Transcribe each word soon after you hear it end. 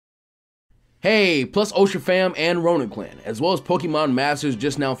Hey, plus Ocean Fam and Ronin Clan, as well as Pokemon Masters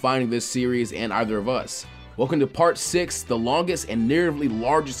just now finding this series and either of us. Welcome to part 6, the longest and narratively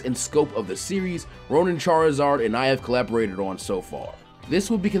largest in scope of the series Ronin, Charizard, and I have collaborated on so far. This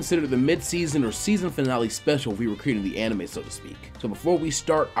would be considered the mid-season or season finale special if we were creating the anime, so to speak. So before we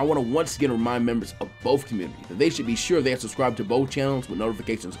start, I want to once again remind members of both communities that they should be sure they are subscribed to both channels with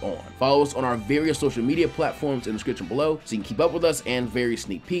notifications on. Follow us on our various social media platforms in the description below so you can keep up with us and various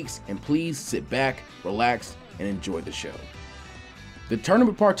sneak peeks, and please sit back, relax, and enjoy the show. The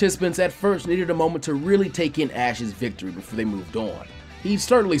tournament participants at first needed a moment to really take in Ash's victory before they moved on. He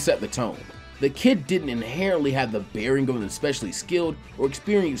certainly set the tone. The kid didn't inherently have the bearing of an especially skilled or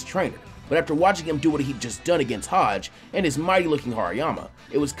experienced trainer, but after watching him do what he'd just done against Hodge and his mighty looking Hariyama,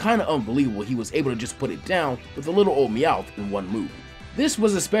 it was kinda unbelievable he was able to just put it down with a little old Meowth in one move. This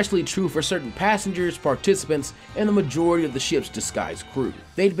was especially true for certain passengers, participants, and the majority of the ship's disguised crew.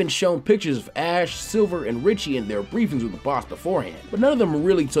 They'd been shown pictures of Ash, Silver, and Richie in their briefings with the boss beforehand, but none of them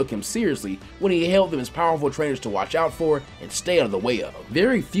really took him seriously when he hailed them as powerful trainers to watch out for and stay out of the way of.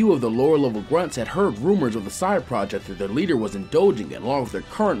 Very few of the lower level grunts had heard rumors of the side project that their leader was indulging in, along with their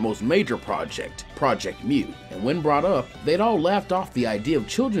current most major project, Project Mew, and when brought up, they'd all laughed off the idea of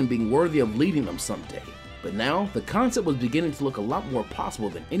children being worthy of leading them someday. But now, the concept was beginning to look a lot more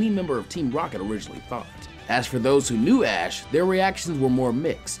possible than any member of Team Rocket originally thought. As for those who knew Ash, their reactions were more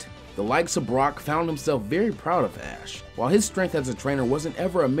mixed. The likes of Brock found himself very proud of Ash. While his strength as a trainer wasn't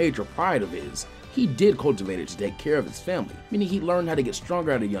ever a major pride of his, he did cultivate it to take care of his family, meaning he learned how to get stronger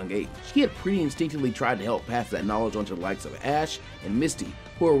at a young age. He had pretty instinctively tried to help pass that knowledge on to the likes of Ash and Misty,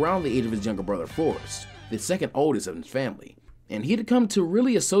 who were around the age of his younger brother Forrest, the second oldest of his family. And he had come to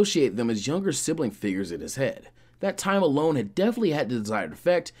really associate them as younger sibling figures in his head. That time alone had definitely had the desired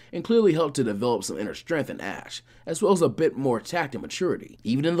effect and clearly helped to develop some inner strength in Ash, as well as a bit more tact and maturity.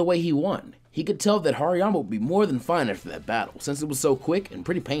 Even in the way he won, he could tell that Hariyama would be more than fine after that battle, since it was so quick and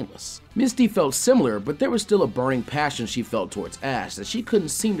pretty painless. Misty felt similar, but there was still a burning passion she felt towards Ash that she couldn't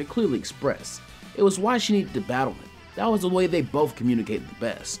seem to clearly express. It was why she needed to battle him. That was the way they both communicated the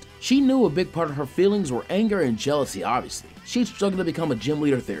best. She knew a big part of her feelings were anger and jealousy, obviously. She'd struggled to become a gym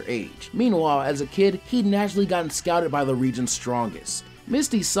leader at their age. Meanwhile, as a kid, he'd naturally gotten scouted by the region's strongest.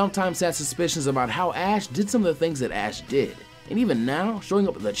 Misty sometimes had suspicions about how Ash did some of the things that Ash did. And even now, showing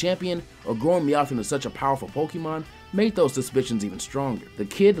up as a champion or growing Meowth into such a powerful Pokemon made those suspicions even stronger. The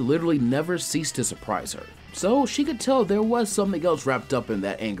kid literally never ceased to surprise her. So she could tell there was something else wrapped up in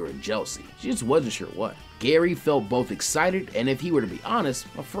that anger and jealousy. She just wasn't sure what. Gary felt both excited and, if he were to be honest,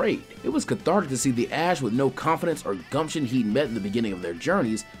 afraid. It was cathartic to see the Ash with no confidence or gumption he'd met in the beginning of their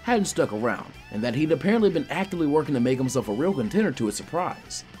journeys hadn't stuck around, and that he'd apparently been actively working to make himself a real contender to his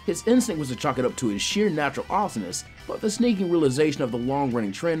surprise. His instinct was to chalk it up to his sheer natural awesomeness, but the sneaking realization of the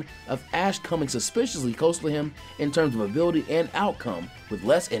long-running trend of Ash coming suspiciously close to him in terms of ability and outcome, with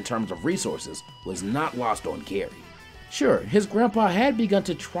less in terms of resources, was not lost on Gary. Sure, his grandpa had begun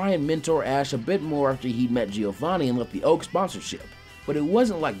to try and mentor Ash a bit more after he'd met Giovanni and left the Oak sponsorship, but it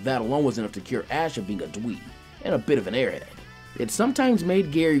wasn't like that alone was enough to cure Ash of being a dweeb, and a bit of an airhead. It sometimes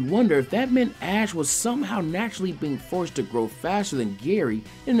made Gary wonder if that meant Ash was somehow naturally being forced to grow faster than Gary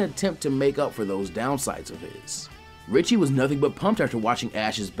in an attempt to make up for those downsides of his. Richie was nothing but pumped after watching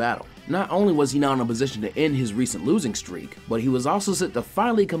Ash's battle. Not only was he now in a position to end his recent losing streak, but he was also set to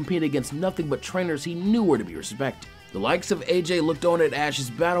finally compete against nothing but trainers he knew were to be respected. The likes of AJ looked on at Ash's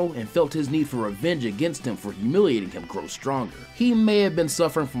battle and felt his need for revenge against him for humiliating him grow stronger. He may have been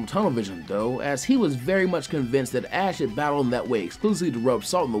suffering from tunnel vision though, as he was very much convinced that Ash had battled in that way exclusively to rub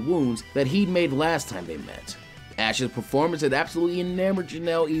salt in the wounds that he'd made last time they met. Ash's performance had absolutely enamored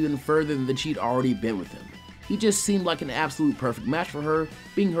Janelle even further than she'd already been with him. He just seemed like an absolute perfect match for her,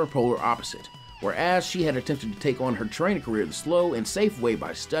 being her polar opposite. Whereas she had attempted to take on her training career the slow and safe way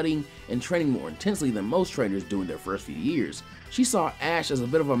by studying and training more intensely than most trainers do in their first few years, she saw Ash as a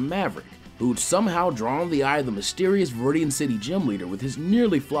bit of a maverick who'd somehow drawn the eye of the mysterious Viridian City gym leader with his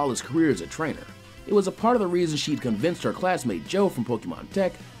nearly flawless career as a trainer. It was a part of the reason she'd convinced her classmate Joe from Pokemon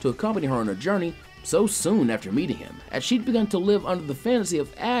Tech to accompany her on a journey so soon after meeting him, as she'd begun to live under the fantasy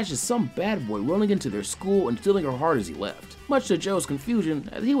of Ash as some bad boy rolling into their school and stealing her heart as he left. Much to Joe's confusion,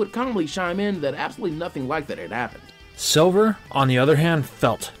 as he would calmly chime in that absolutely nothing like that had happened. Silver, on the other hand,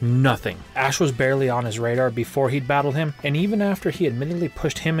 felt nothing. Ash was barely on his radar before he'd battled him, and even after he admittedly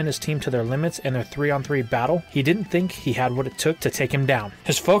pushed him and his team to their limits in their 3-on-3 battle, he didn't think he had what it took to take him down.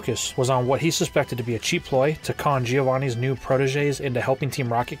 His focus was on what he suspected to be a cheap ploy to con Giovanni's new proteges into helping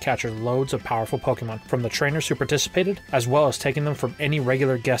Team Rocket capture loads of powerful Pokemon from the trainers who participated, as well as taking them from any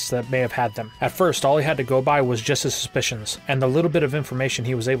regular guests that may have had them. At first, all he had to go by was just his suspicions, and the little bit of information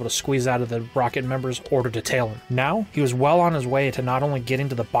he was able to squeeze out of the Rocket members ordered to tail him. Now, he was well on his way to not only getting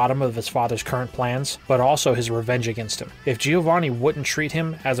to the bottom of his father's current plans, but also his revenge against him. If Giovanni wouldn't treat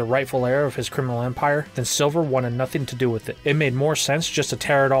him as a rightful heir of his criminal empire, then Silver wanted nothing to do with it. It made more sense just to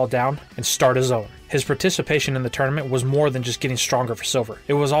tear it all down and start his own. His participation in the tournament was more than just getting stronger for Silver.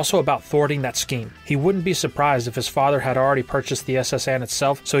 It was also about thwarting that scheme. He wouldn't be surprised if his father had already purchased the SS Anne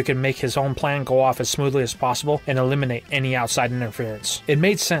itself so he could make his own plan go off as smoothly as possible and eliminate any outside interference. It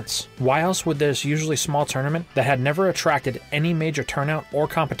made sense. Why else would this usually small tournament that had never attracted any major turnout or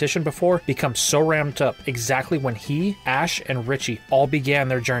competition before become so ramped up exactly when he, Ash, and Richie all began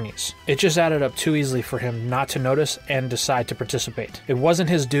their journeys? It just added up too easily for him not to notice and decide to participate. It wasn't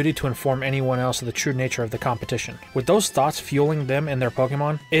his duty to inform anyone else of the true nature of the competition. With those thoughts fueling them and their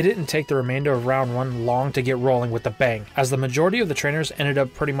Pokemon, it didn't take the remainder of round 1 long to get rolling with a bang, as the majority of the trainers ended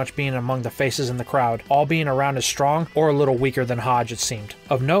up pretty much being among the faces in the crowd, all being around as strong or a little weaker than Hodge it seemed.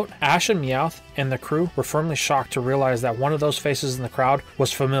 Of note, Ash and Meowth and the crew were firmly shocked to realize that one of those faces in the crowd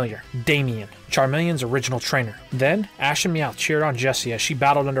was familiar, Damien, Charmeleon's original trainer. Then, Ash and Meowth cheered on Jessie as she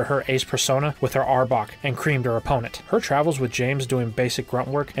battled under her ace persona with her Arbok and creamed her opponent. Her travels with James doing basic grunt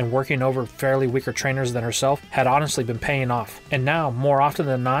work and working over fairly weaker trainers than herself had honestly been paying off, and now, more often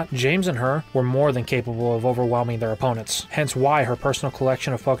than not, James and her were more than capable of overwhelming their opponents, hence why her personal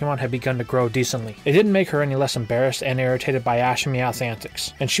collection of Pokemon had begun to grow decently. It didn't make her any less embarrassed and irritated by Ash and Meowth's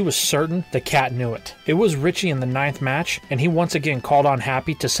antics, and she was certain the cat knew it. It was Richie in the 9th match, and he once again called on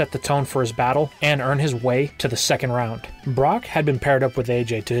Happy to set the tone for his battle and earn his way to the 2nd round. Brock had been paired up with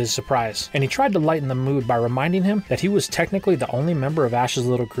AJ to his surprise, and he tried to lighten the mood by reminding him that he was technically the only member of Ash's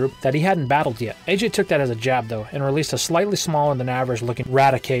little group that he hadn't battled yet. AJ took that as a jab though, and released a slightly smaller than average looking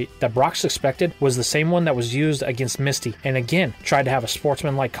Raticate that Brock suspected was the same one that was used against Misty, and again tried to have a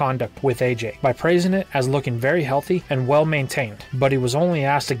sportsmanlike conduct with AJ by praising it as looking very healthy and well maintained, but he was only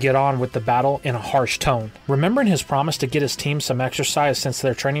asked to get on with the battle in a harsh tone. Remembering his promise to get his team some exercise since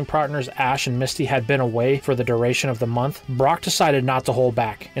their training partners Ash and Misty had been away for the duration of the month, Brock decided not to hold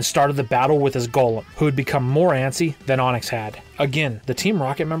back and started the battle with his Golem, who had become more antsy than Onyx had. Again, the Team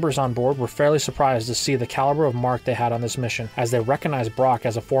Rocket members on board were fairly surprised to see the caliber of mark they had on this mission, as they recognized Brock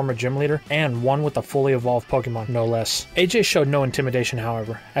as a former gym leader and one with a fully evolved Pokemon, no less. AJ showed no intimidation,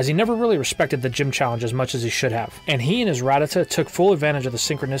 however, as he never really respected the gym challenge as much as he should have, and he and his Rattata took full advantage of the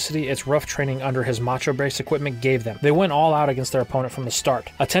synchronicity its rough training under his Macho Brace equipment gave them. They went all out against their opponent from the start,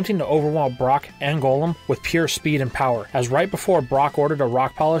 attempting to overwhelm Brock and Golem with pure speed and power, as right before Brock ordered a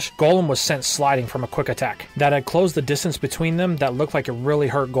Rock Polish, Golem was sent sliding from a quick attack that had closed the distance between them that looked like it really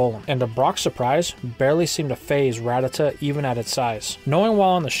hurt Golem, and to Brock's surprise, barely seemed to phase Rattata even at its size. Knowing while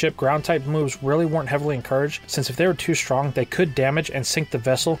on the ship ground-type moves really weren't heavily encouraged, since if they were too strong they could damage and sink the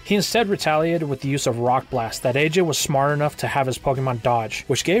vessel, he instead retaliated with the use of Rock Blast that AJ was smart enough to have his Pokemon dodge,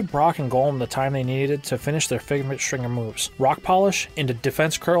 which gave Brock and Golem the time they needed to finish their Figment Stringer moves. Rock Polish, into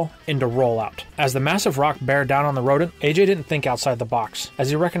Defense Curl, into Rollout. As the massive rock bear down on the rodent, AJ didn't think outside the box, as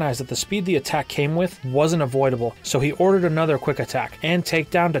he recognized that the speed the attack came with wasn't avoidable, so he ordered another quick attack and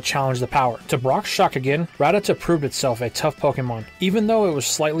takedown to challenge the power. To Brock's shock again, Rattata proved itself a tough Pokemon. Even though it was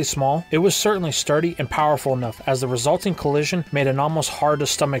slightly small, it was certainly sturdy and powerful enough, as the resulting collision made an almost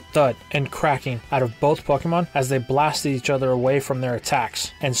hard-to-stomach thud and cracking out of both Pokemon as they blasted each other away from their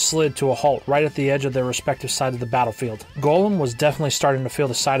attacks and slid to a halt right at the edge of their respective sides of the battlefield. Golem was definitely starting to feel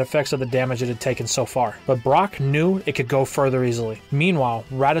the side effects of the damage it had taken so far, but Brock knew it could go further easily. Meanwhile,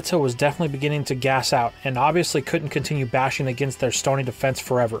 Rattata was definitely beginning to gas out and obviously couldn't continue bashing against their stony defense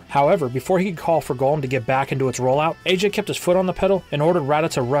forever. However, before he could call for Golem to get back into its rollout, AJ kept his foot on the pedal and ordered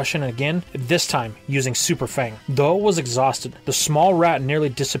Rattata to rush in again, this time using Super Fang. Though it was exhausted, the small rat nearly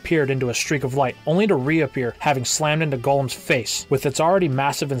disappeared into a streak of light, only to reappear having slammed into Golem's face, with its already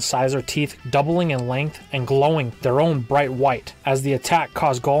massive incisor teeth doubling in length and glowing their own bright white, as the attack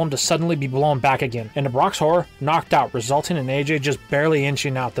caused Golem to suddenly be blown back again, and to Brock's horror, knocked out, resulting in AJ just barely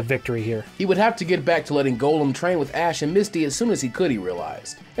inching out the victory here. He would have to get back to letting Golem train with Ash and Misty as soon as he could, he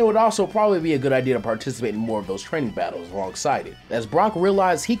realized. It would also probably be a good idea to participate in more of those training battles alongside it, as Brock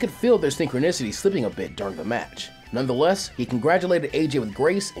realized he could feel their synchronicity slipping a bit during the match. Nonetheless, he congratulated AJ with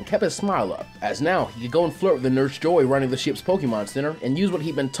grace and kept his smile up, as now he could go and flirt with the Nurse Joy running the ship's Pokemon Center and use what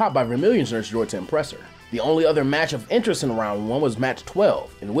he'd been taught by Vermilion's Nurse Joy to impress her. The only other match of interest in round 1 was match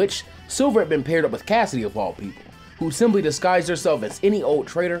 12, in which Silver had been paired up with Cassidy of all people, who simply disguised herself as any old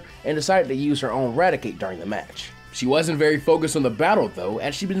trader and decided to use her own Raticate during the match. She wasn't very focused on the battle though,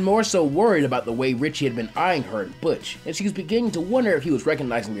 as she'd been more so worried about the way Richie had been eyeing her and Butch, and she was beginning to wonder if he was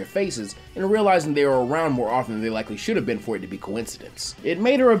recognizing their faces and realizing they were around more often than they likely should have been for it to be coincidence. It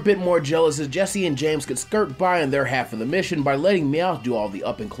made her a bit more jealous as Jesse and James could skirt by on their half of the mission by letting Meowth do all the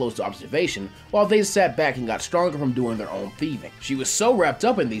up and close observation, while they sat back and got stronger from doing their own thieving. She was so wrapped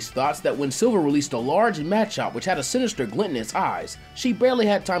up in these thoughts that when Silver released a large Machop which had a sinister glint in its eyes, she barely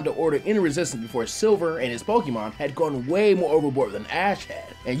had time to order any resistance before Silver and his Pokemon had gone way more overboard than Ash had,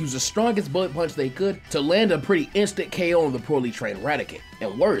 and used the strongest bullet punch they could to land a pretty instant KO on the poorly trained Raticate.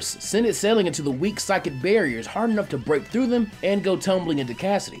 And worse, send it sailing into the weak psychic barriers hard enough to break through them and go tumbling into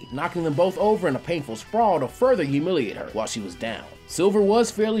Cassidy, knocking them both over in a painful sprawl to further humiliate her while she was down. Silver was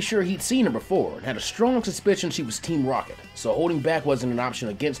fairly sure he'd seen her before and had a strong suspicion she was Team Rocket, so holding back wasn't an option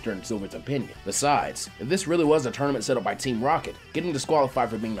against her in Silver's opinion. Besides, if this really was a tournament set up by Team Rocket, getting disqualified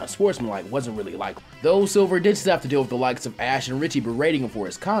for being unsportsmanlike wasn't really likely. Though Silver did still have to deal with the likes of Ash and Richie berating him for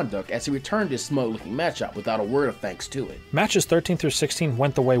his conduct as he returned his smug-looking Machop without a word of thanks to it. Matches 13 through 16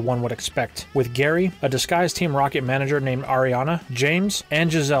 went the way one would expect, with Gary, a disguised Team Rocket manager named Ariana, James,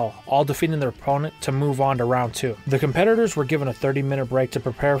 and Giselle all defeating their opponent to move on to round 2. The competitors were given a 30-minute break to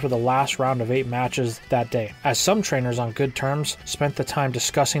prepare for the last round of 8 matches that day, as some trainers on good terms spent the time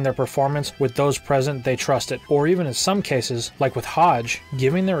discussing their performance with those present they trusted, or even in some cases, like with Hodge,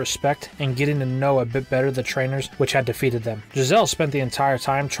 giving their respect and getting to know a bit better the trainers which had defeated them. Giselle spent the entire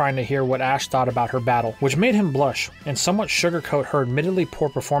time trying to hear what Ash thought about her battle, which made him blush and somewhat sugarcoat her admittedly poor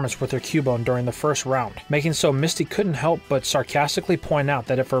performance with her Cubone during the first round, making so Misty couldn't help but sarcastically point out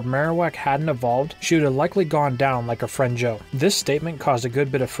that if her Marowak hadn't evolved, she would have likely gone down like her friend Joe. This statement caused a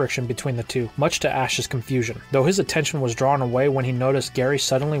good bit of friction between the two, much to Ash's confusion, though his attention was drawn away when he noticed Gary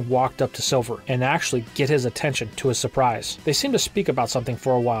suddenly walked up to Silver and actually get his attention to his surprise. They seemed to speak about something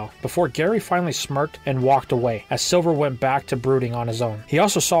for a while, before Gary finally smirked and walked away, as Silver went back to brooding on his own. He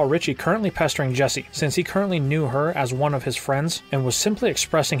also saw Richie currently pestering Jessie, since he currently knew her as one of his friends and was simply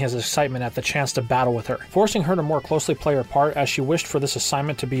expressing his excitement at the chance to battle with her, forcing her to more closely play her part as she wished for this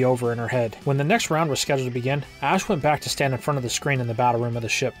assignment to be over in her head. When the next round was scheduled to begin, Ash went back to stand in front of the screen in the battle room of the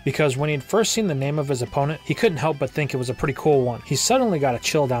ship, because when he'd first seen the name of his opponent, he couldn't help but think it was a pretty cool one. He suddenly got a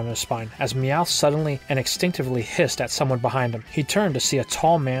chill down his spine as Meowth suddenly and instinctively hissed at someone behind him. He turned to see a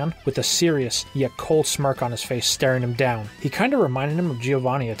tall man with a serious yet cold smirk on his face staring him down. He kinda reminded him of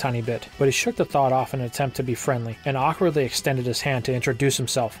Giovanni a tiny bit, but he shook the thought off in an attempt to be friendly and awkwardly extended his hand to introduce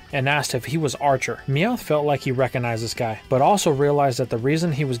himself and asked if he was Archer. Meowth felt like he recognized this guy, but also realized that the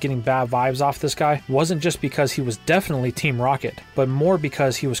reason he was getting bad vibes off this guy wasn't just because he was definitely Team Rocket, but more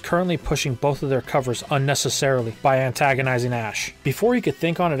because he was currently pushing both of their covers unnecessarily by antagonizing Ash. Before he could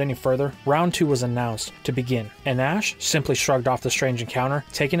think on it any further, round 2 was announced to begin, and Ash simply shrugged off the strange encounter,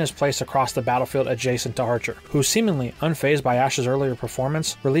 taking his place across the battlefield adjacent to Archer, who, seemingly unfazed by Ash's earlier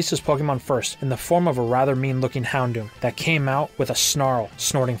performance, released his Pokemon first in the form of a rather mean-looking Houndoom that came out with a snarl,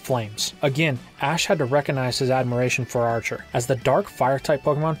 snorting flames. Again, Ash had to recognize his admiration for Archer, as the dark fire-type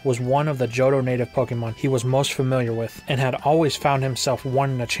Pokemon was one of the Johto native Pokemon he was most familiar with, and had always found himself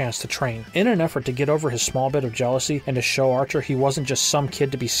wanting a chance to train. In an effort to get over his small bit of jealousy and to show Archer he wasn't just some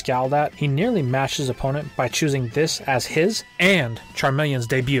kid to be scowled at, he nearly matched his opponent by choosing this as his and Charmeleon's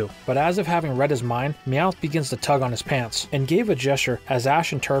debut. But as if having read his mind, Meowth begins to tug on his pants, and gave a gesture as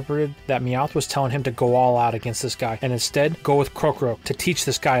Ash interpreted that Meowth was telling him to go all out against this guy, and instead go with Krokorok to teach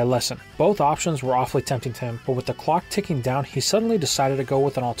this guy a lesson. Both options were awfully tempting to him, but with the clock ticking down, he suddenly decided to go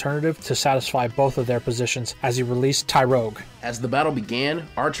with an alternative to satisfy both of their positions as he released Tyrogue. As the battle began,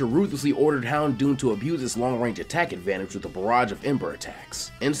 Archer ruthlessly ordered Houndoom to abuse its long-range attack advantage with a barrage of Ember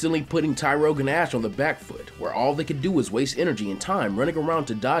attacks, instantly putting Tyrogue and Ash on the back foot, where all they could do was waste energy and time running around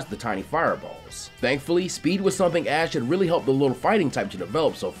to dodge the tiny fireballs. Thankfully, speed was something Ash had really helped the little fighting type to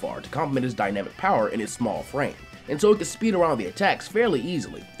develop so far to complement his dynamic power in its small frame, and so it could speed around the attacks fairly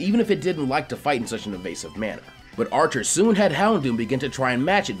easily, even if it didn't like to fight in such an evasive manner. But Archer soon had Houndoom begin to try and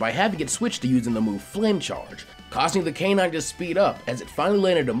match it by having it switch to using the move Flame Charge, causing the canine to speed up as it finally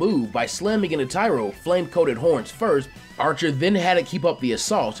landed a move by slamming into Tyrogue flame-coated horns first. Archer then had it keep up the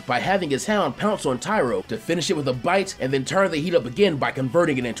assault by having his Hound pounce on Tyrogue to finish it with a bite and then turn the heat up again by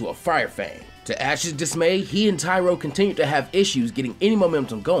converting it into a Fire Fang. To Ash's dismay, he and Tyro continued to have issues getting any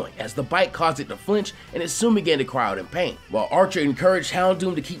momentum going, as the bite caused it to flinch and it soon began to cry out in pain, while Archer encouraged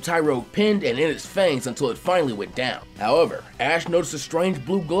Houndoom to keep Tyro pinned and in its fangs until it finally went down. However, Ash noticed a strange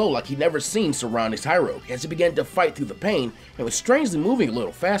blue glow like he'd never seen surrounding Tyro as he began to fight through the pain and was strangely moving a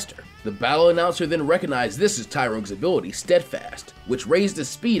little faster. The battle announcer then recognized this as Tyro's ability, Steadfast, which raised his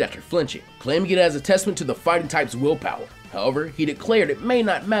speed after flinching, claiming it as a testament to the fighting type's willpower. However, he declared it may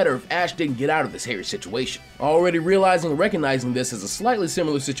not matter if Ash didn't get out of this hairy situation. Already realizing and recognizing this as a slightly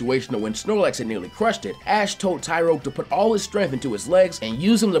similar situation to when Snorlax had nearly crushed it, Ash told Tyro to put all his strength into his legs and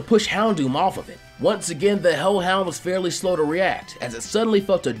use them to push Houndoom off of it. Once again, the Hellhound was fairly slow to react, as it suddenly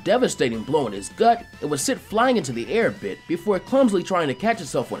felt a devastating blow in his gut and was sent flying into the air a bit before clumsily trying to catch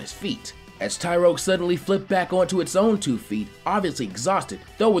itself on his feet. As Tyro suddenly flipped back onto its own 2 feet, obviously exhausted,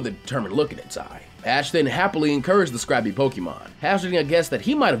 though with a determined look in its eye. Ash then happily encouraged the scrappy Pokemon, hazarding a guess that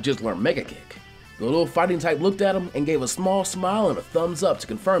he might have just learned Mega Kick. The little fighting type looked at him and gave a small smile and a thumbs up to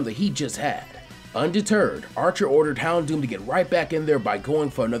confirm that he just had. Undeterred, Archer ordered Houndoom to get right back in there by going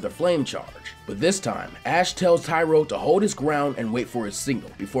for another flame charge. But this time, Ash tells Tyro to hold his ground and wait for his signal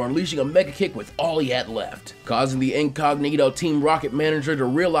before unleashing a Mega Kick with all he had left, causing the incognito Team Rocket manager to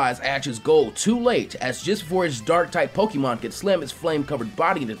realize Ash's goal too late, as just before his Dark-type Pokemon could slam its flame-covered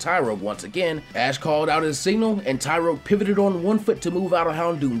body into Tyro once again, Ash called out his signal and Tyro pivoted on 1 foot to move out of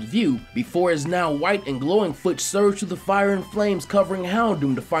Houndoom's view before his now white and glowing foot surged through the fire and flames covering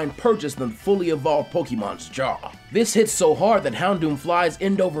Houndoom to find purchase in the fully evolved Pokemon's jaw. This hits so hard that Houndoom flies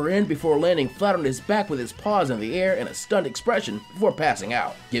end over end before landing flat on his back with his paws in the air and a stunned expression before passing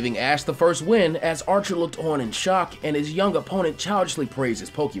out, giving Ash the first win as Archer looked on in shock and his young opponent childishly praised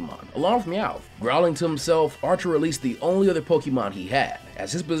his Pokemon, along with Meowth. Growling to himself, Archer released the only other Pokemon he had,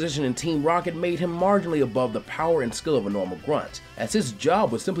 as his position in Team Rocket made him marginally above the power and skill of a normal grunt, as his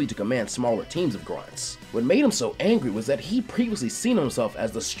job was simply to command smaller teams of grunts. What made him so angry was that he previously seen himself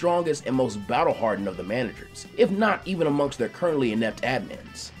as the strongest and most battle-hardened of the managers, if not even amongst their currently inept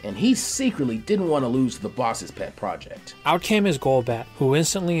admins, and he secretly didn't want to lose to the boss's pet project. Out came his Golbat, who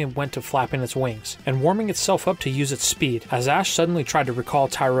instantly went to flapping its wings and warming itself up to use its speed, as Ash suddenly tried to recall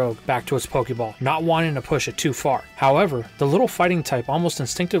Tyrogue back to its Pokeball, not wanting to push it too far. However, the little fighting type almost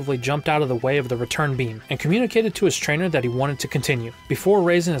instinctively jumped out of the way of the return beam and communicated to his trainer that he wanted to continue, before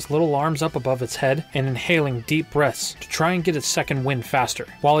raising his little arms up above its head and inhaling deep breaths to try and get its second wind faster.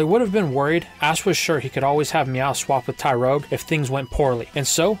 While he would have been worried, Ash was sure he could always have Meowth swap with Tyrogue if things went poorly, and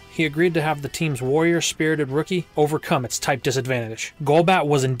so he agreed to have the team's warrior-spirited rookie overcome its type disadvantage. Golbat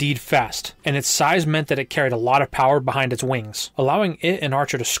was indeed fast, and its size meant that it carried a lot of power behind its wings, allowing it and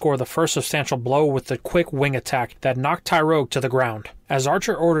Archer to score the first substantial blow with the quick wing attack that knocked Tyrogue to the ground. As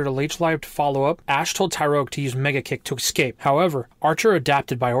Archer ordered a Leech Life to follow up, Ash told Tyrogue to use Mega Kick to escape. However, Archer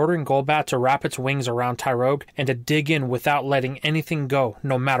adapted by ordering Golbat to wrap its wings around Tyrogue and to dig in without letting anything go,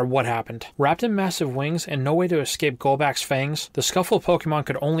 no matter what happened. Wrapped in massive wings and no way to escape Golbat's fangs, the Scuffle Pokemon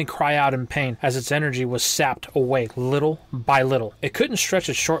could only cry out in pain as its energy was sapped away little by little. It couldn't stretch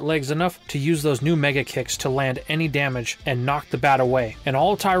its short legs enough to use those new Mega Kicks to land any damage and knock the bat away, and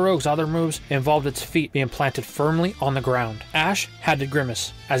all Tyrogue's other moves involved its feet being planted firmly on the ground. Ash had to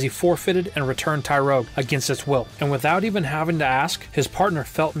grimace as he forfeited and returned Tyrogue against its will, and without even having to ask, his partner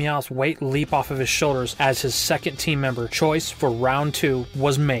felt Meowth's weight leap off of his shoulders as his second team member choice for round 2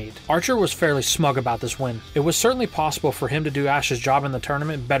 was made. Archer was fairly smug about this win. It was certainly possible for him to do Ash's job in the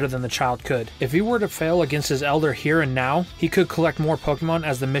tournament better than the child could. If he were to fail against his elder here and now, he could collect more Pokemon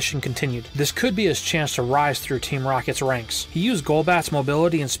as the mission continued. This could be his chance to rise through Team Rocket's ranks. He used Golbat's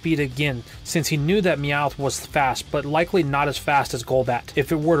mobility and speed again, since he knew that Meowth was fast, but likely not as fast as Golbat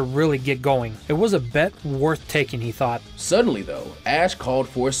if it were to really get going. It was a bet worth taking, he thought. Suddenly though, Ash called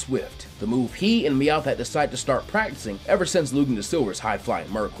for a Swift, the move he and Meowth had decided to start practicing ever since Lucan de Silver's high-flying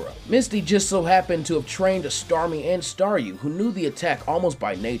Murkrow. Misty just so happened to have trained a Starmie and Staryu who knew the attack almost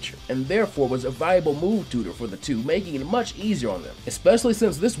by nature, and therefore was a valuable move tutor for the two, making it much easier on them, especially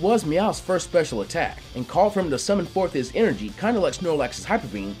since this was Meowth's first special attack, and called for him to summon forth his energy, kinda like Snorlax's Hyper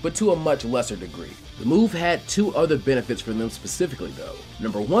Beam, but to a much lesser degree. The move had 2 other benefits for them specifically though,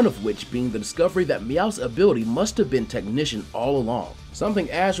 number 1 of which being the discovery that Meowth's ability must have been Technician all along. Something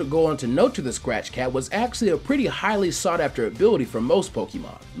Ash would go on to note to the Scratch Cat was actually a pretty highly sought after ability for most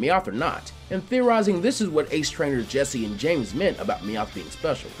Pokemon, Meowth or not, and theorizing this is what Ace trainers Jesse and James meant about Meowth being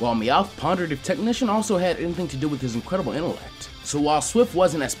special, while Meowth pondered if Technician also had anything to do with his incredible intellect. So while Swift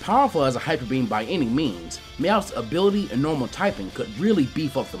wasn't as powerful as a Hyper Beam by any means, Meowth's ability and normal typing could really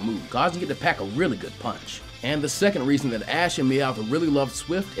beef up the move, causing it to pack a really good punch. And the second reason that Ash and Meowth really loved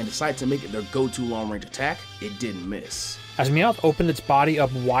Swift and decided to make it their go-to long-range attack, it didn't miss. As Meowth opened its body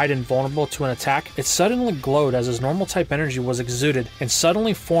up wide and vulnerable to an attack, it suddenly glowed as his normal type energy was exuded and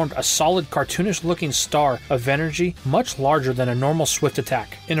suddenly formed a solid cartoonish looking star of energy much larger than a normal swift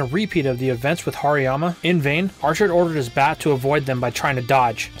attack. In a repeat of the events with Hariyama, in vain, Archer ordered his bat to avoid them by trying to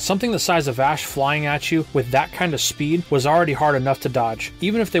dodge. Something the size of Ash flying at you with that kind of speed was already hard enough to dodge,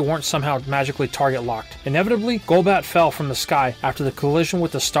 even if they weren't somehow magically target locked. Inevitably, Golbat fell from the sky after the collision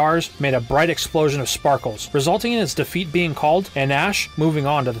with the stars made a bright explosion of sparkles, resulting in its defeat being called and Ash moving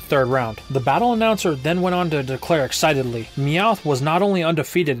on to the third round. The battle announcer then went on to declare excitedly, Meowth was not only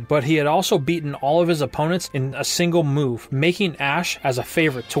undefeated, but he had also beaten all of his opponents in a single move, making Ash as a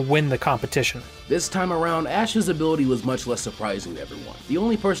favorite to win the competition. This time around, Ash's ability was much less surprising to everyone. The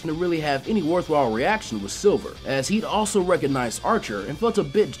only person to really have any worthwhile reaction was Silver, as he'd also recognized Archer and felt a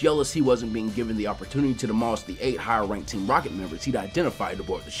bit jealous he wasn't being given the opportunity to demolish the 8 higher ranked Team Rocket members he'd identified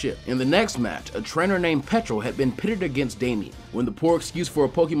aboard the ship. In the next match, a trainer named Petrol had been pitted against Damien. When the poor excuse for a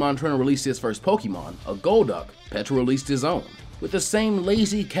Pokemon trainer released his first Pokemon, a Golduck, Petrol released his own, with the same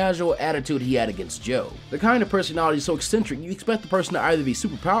lazy, casual attitude he had against Joe. The kind of personality so eccentric you expect the person to either be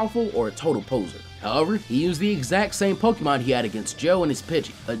super powerful or a total poser. However, he used the exact same Pokemon he had against Joe and his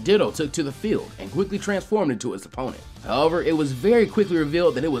Pidgey. A Ditto took to the field and quickly transformed into his opponent. However, it was very quickly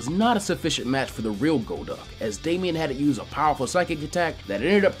revealed that it was not a sufficient match for the real Golduck, as Damien had to use a powerful psychic attack that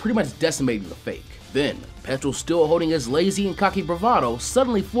ended up pretty much decimating the fake. Then, Petrol, still holding his lazy and cocky bravado,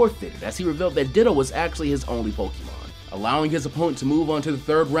 suddenly forfeited as he revealed that Ditto was actually his only Pokemon, allowing his opponent to move on to the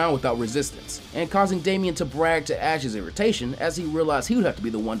third round without resistance, and causing Damien to brag to Ash's irritation as he realized he would have to be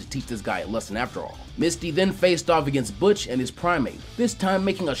the one to teach this guy a lesson after all. Misty then faced off against Butch and his primate, this time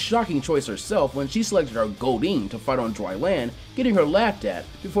making a shocking choice herself when she selected her Goldeen to fight on dry land, getting her laughed at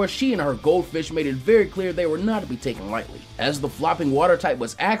before she and her goldfish made it very clear they were not to be taken lightly, as the flopping water type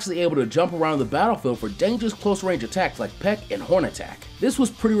was actually able to jump around the battlefield for dangerous close range attacks like Peck and Horn Attack. This was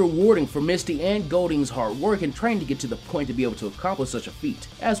pretty rewarding for Misty and Goldeen's hard work and trying to get to the point to be able to accomplish such a feat,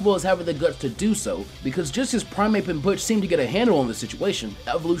 as well as having the guts to do so, because just as Primeape and Butch seemed to get a handle on the situation,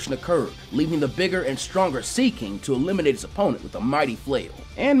 evolution occurred, leaving the bigger and stronger Sea King to eliminate his opponent with a mighty flail,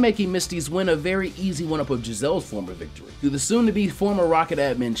 and making Misty's win a very easy one-up of Giselle's former victory. To the soon-to-be former Rocket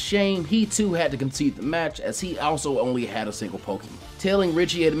admin's shame, he too had to concede the match as he also only had a single Pokemon. Tailing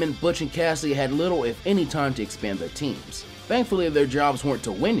Richie had meant Butch and Cassie had little if any time to expand their teams. Thankfully their jobs weren't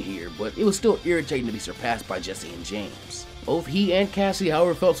to win here, but it was still irritating to be surpassed by Jesse and James. Both he and Cassie,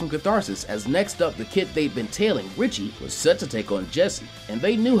 however, felt some catharsis, as next up the kid they'd been tailing, Richie, was set to take on Jesse, and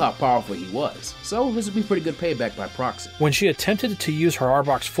they knew how powerful he was, so this would be pretty good payback by proxy. When she attempted to use her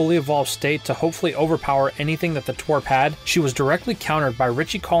Arbok's fully evolved state to hopefully overpower anything that the twerp had, she was directly countered by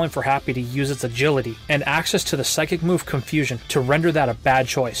Richie calling for Happy to use its agility and access to the psychic move Confusion to render that a bad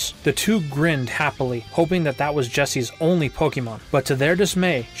choice. The two grinned happily, hoping that that was Jesse's only Pokemon, but to their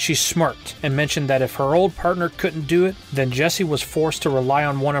dismay, she smirked and mentioned that if her old partner couldn't do it, then Jessie was forced to rely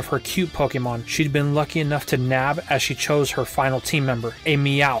on one of her cute Pokemon she'd been lucky enough to nab as she chose her final team member, a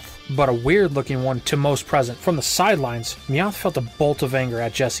Meowth, but a weird looking one to most present. From the sidelines, Meowth felt a bolt of anger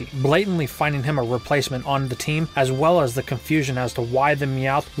at Jesse, blatantly finding him a replacement on the team, as well as the confusion as to why the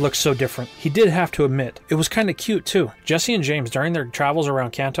Meowth looked so different. He did have to admit, it was kinda cute too. Jesse and James, during their travels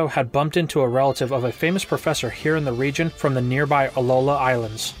around Kanto, had bumped into a relative of a famous professor here in the region from the nearby Alola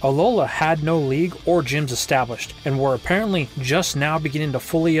Islands. Alola had no league or gyms established, and were apparently just now beginning to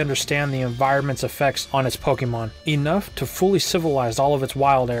fully understand the environment's effects on its Pokemon, enough to fully civilize all of its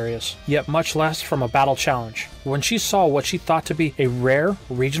wild areas, yet much less from a battle challenge. When she saw what she thought to be a rare,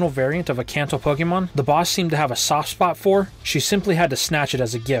 regional variant of a Kanto Pokemon the boss seemed to have a soft spot for, she simply had to snatch it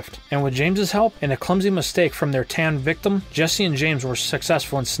as a gift. And with James's help and a clumsy mistake from their tan victim, Jesse and James were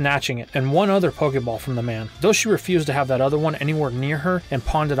successful in snatching it and one other Pokeball from the man, though she refused to have that other one anywhere near her and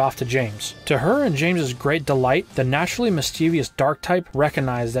pawned it off to James. To her and James's great delight, the naturally mischievous Dark type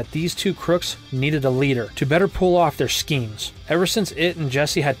recognized that these two crooks needed a leader to better pull off their schemes. Ever since it and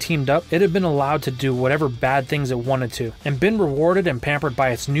Jesse had teamed up, it had been allowed to do whatever bad things it wanted to, and been rewarded and pampered by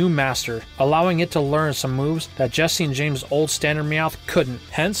its new master, allowing it to learn some moves that Jesse and James' old standard Meowth couldn't.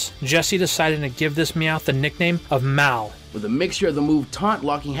 Hence, Jesse decided to give this Meowth the nickname of Mal. With a mixture of the move Taunt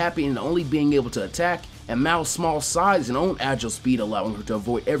locking Happy into only being able to attack, and Mal's small size and own agile speed allowing her to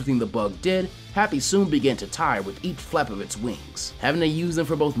avoid everything the bug did, Happy soon began to tire with each flap of its wings, having to use them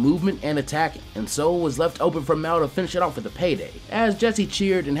for both movement and attacking, and so was left open for Mal to finish it off with a payday, as Jesse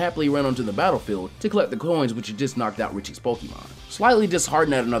cheered and happily ran onto the battlefield to collect the coins which had just knocked out Richie's Pokemon. Slightly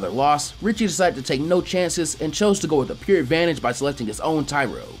disheartened at another loss, Richie decided to take no chances and chose to go with a pure advantage by selecting his own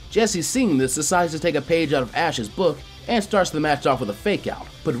Tyro. Jesse, seeing this, decides to take a page out of Ash's book and starts the match off with a fake out.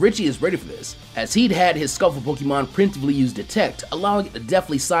 But Richie is ready for this, as he'd had his Scuffle Pokemon preemptively use Detect, allowing it to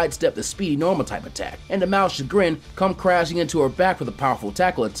deftly sidestep the speedy normal type attack, and to Mao's chagrin, come crashing into her back with a powerful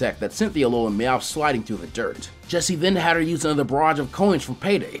tackle attack that sent the Alolan Meowth sliding through the dirt. Jesse then had her use another barrage of coins from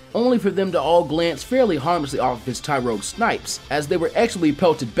Payday, only for them to all glance fairly harmlessly off of his Tyrogue Snipes, as they were actually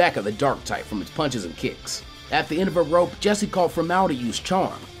pelted back at the Dark type from its punches and kicks. At the end of her rope, Jesse called for Mao to use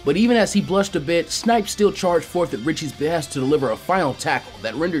Charm, but even as he blushed a bit, Snipes still charged forth at Richie's behest to deliver a final tackle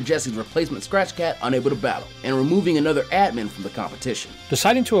that rendered Jesse's replacement Scratch Cat unable to battle, and removing another admin from the competition.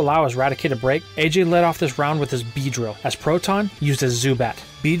 Deciding to allow his Raticate a break, AJ led off this round with his Beedrill, as Proton used his Zubat.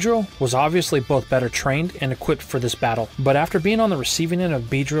 Beedrill was obviously both better trained and equipped for this battle, but after being on the receiving end of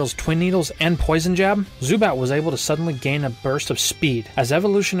Beedrill's Twin Needles and Poison Jab, Zubat was able to suddenly gain a burst of speed as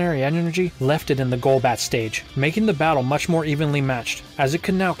evolutionary energy left it in the Golbat stage, making the battle much more evenly matched, as it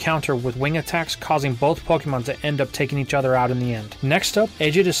could now counter with wing attacks, causing both Pokemon to end up taking each other out in the end. Next up,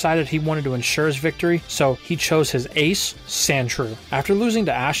 AJ decided he wanted to ensure his victory, so he chose his ace, Sandshrew. After losing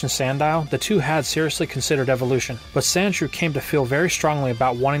to Ash and Sandile, the two had seriously considered evolution, but Sandshrew came to feel very strongly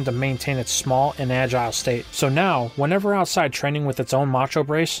about wanting to maintain its small and agile state. So now, whenever outside training with its own Macho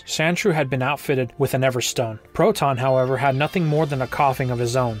Brace, Sandshrew had been outfitted with an Everstone. Proton, however, had nothing more than a coughing of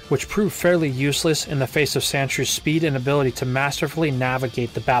his own, which proved fairly useless in the face of Sandshrew's speed and ability to masterfully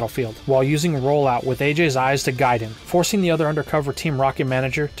navigate the battlefield, while using Rollout with AJ's eyes to guide him, forcing the other undercover Team Rocket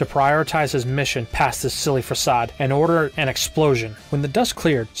manager to prioritize his mission past this silly facade and order an explosion. When the dust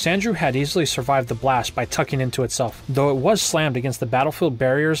cleared, Sandshrew had easily survived the blast by tucking into itself, though it was slammed against the battlefield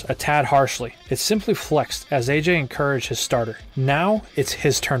barriers a tad harshly. It simply flexed as AJ encouraged his starter. Now, it's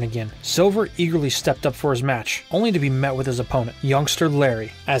his turn again. Silver eagerly stepped up for his match, only to be met with his opponent, youngster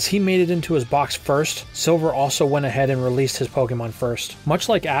Larry. As he made it into his box first, Silver also went ahead and released his Pokemon first. Much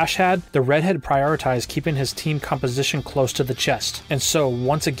like Ash had, the redhead prioritized keeping his team composition close to the chest. And so,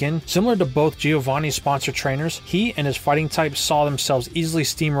 once again, similar to both Giovanni's sponsored trainers, he and his fighting type saw themselves easily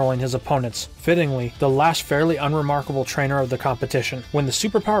steamrolling his opponents. Fittingly, the last fairly unremarkable trainer of the competition. When the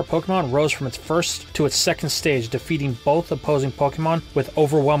superpower Pokemon rose from its first to its second stage, defeating both opposing Pokemon with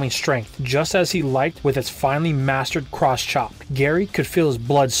overwhelming strength, just as he liked with its finely mastered Cross Chop. Gary could feel his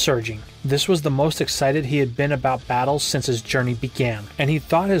blood surging. This was the most excited he had been about battles since his journey began, and he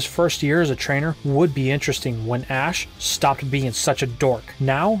thought his first year as a trainer would be interesting when Ash stopped being such a dork.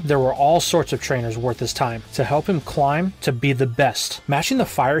 Now, there were all sorts of trainers worth his time to help him climb to be the best. Matching the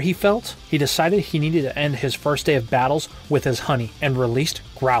fire he felt, he decided he needed to end his first day of battles with his honey, and released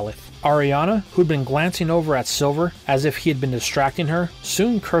Growlithe. Ariana, who'd been glancing over at Silver as if he had been distracting her,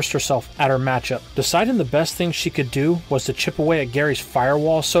 soon cursed herself at her matchup. Deciding the best thing she could do was to chip away at Gary's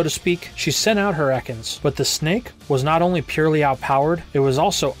firewall, so to speak, she sent out her Ekans. But the snake was not only purely outpowered, it was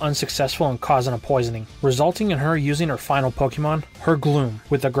also unsuccessful in causing a poisoning, resulting in her using her final Pokemon, her Gloom.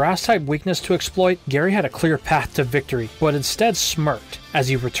 With the grass-type weakness to exploit, Gary had a clear path to victory, but instead smirked as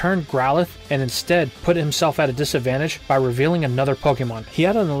he returned Growlithe and instead put himself at a disadvantage by revealing another Pokemon. He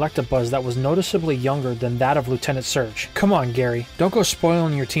had an Electabuzz that was noticeably younger than that of Lieutenant Surge. Come on, Gary, don't go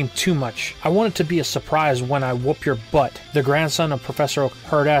spoiling your team too much. I want it to be a surprise when I whoop your butt. The grandson of Professor Oak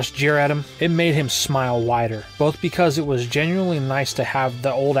heard Ash jeer at him. It made him smile wider, both because it was genuinely nice to have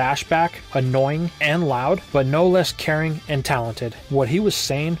the old Ash back, annoying and loud, but no less caring and talented. What he was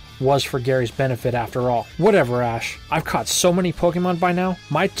saying was for Gary's benefit after all. Whatever, Ash. I've caught so many Pokemon by now,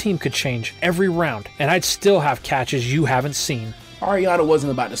 my team could change every round, and I'd still have catches you haven't seen. Ariana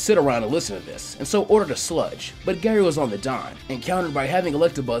wasn't about to sit around and listen to this, and so ordered a sludge, but Gary was on the dime, and countered by having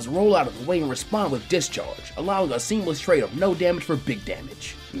Electabuzz roll out of the way and respond with Discharge, allowing a seamless trade of no damage for big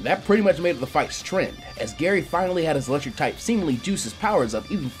damage. And that pretty much made it the fight's trend, as Gary finally had his electric type seemingly juice his powers up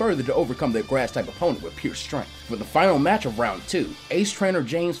even further to overcome their grass type opponent with pure strength. For the final match of round 2, Ace trainer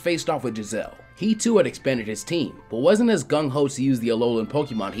James faced off with Giselle. He too had expanded his team, but wasn't as gung-ho to use the Alolan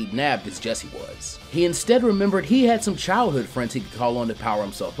Pokemon he'd nabbed as Jesse was. He instead remembered he had some childhood friends he could call on to power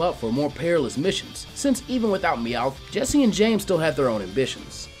himself up for more perilous missions, since even without Meowth, Jesse and James still had their own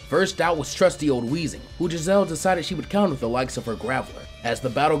ambitions. First out was trusty old Weezing, who Giselle decided she would counter with the likes of her Graveler. As the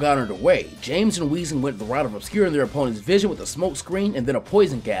battle got underway, James and Weezing went the route of obscuring their opponent's vision with a smoke screen and then a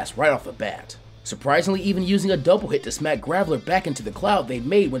poison gas right off the bat. Surprisingly, even using a double hit to smack Graveler back into the cloud they'd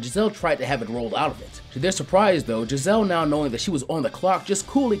made when Giselle tried to have it rolled out of it. To their surprise though, Giselle, now knowing that she was on the clock, just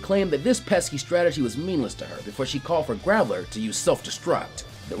coolly claimed that this pesky strategy was meaningless to her before she called for Graveler to use self-destruct.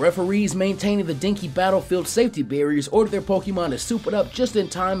 The referees maintaining the dinky battlefield safety barriers ordered their Pokemon to soup it up just in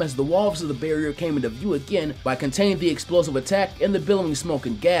time as the walls of the barrier came into view again by containing the explosive attack and the billowing smoke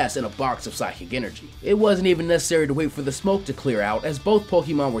and gas in a box of psychic energy. It wasn't even necessary to wait for the smoke to clear out, as both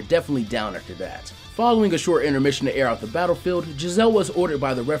Pokemon were definitely down after that. Following a short intermission to air out the battlefield, Giselle was ordered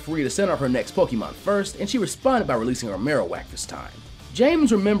by the referee to send out her next Pokemon first, and she responded by releasing her Marowak this time.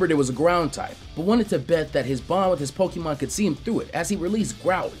 James remembered it was a ground type, but wanted to bet that his bond with his Pokemon could see him through it as he released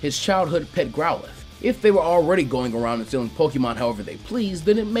Growlithe, his childhood pet Growlithe. If they were already going around and stealing Pokemon however they pleased,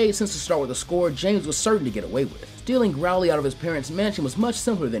 then it made sense to start with a score James was certain to get away with. Stealing Growlithe out of his parents' mansion was much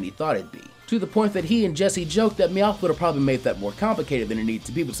simpler than he thought it'd be, to the point that he and Jesse joked that Meowth would have probably made that more complicated than it needed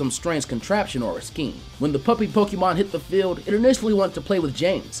to be with some strange contraption or a scheme. When the puppy Pokemon hit the field, it initially wanted to play with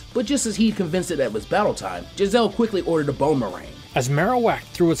James, but just as he'd convinced it that it was battle time, Giselle quickly ordered a Boomerang. As Marowak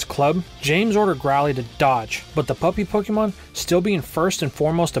threw its club, James ordered Growlithe to dodge, but the puppy Pokemon, still being first and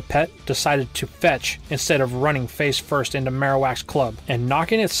foremost a pet, decided to fetch instead of running face first into Marowak's club and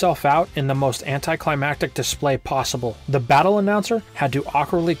knocking itself out in the most anticlimactic display possible. The battle announcer had to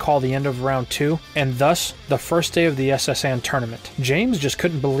awkwardly call the end of round 2 and thus the first day of the SSN tournament. James just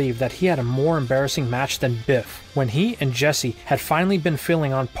couldn't believe that he had a more embarrassing match than Biff when he and Jesse had finally been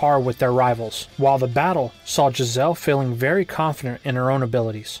feeling on par with their rivals, while the battle saw Giselle feeling very confident in her own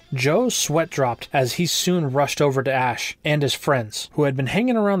abilities. Joe's sweat dropped as he soon rushed over to Ash and his friends, who had been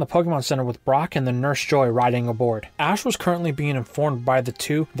hanging around the Pokemon Center with Brock and the Nurse Joy riding aboard. Ash was currently being informed by the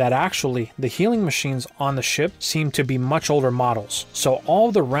two that actually the healing machines on the ship seemed to be much older models, so all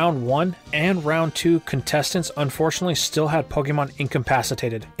of the round 1 and round 2 contestants unfortunately still had Pokemon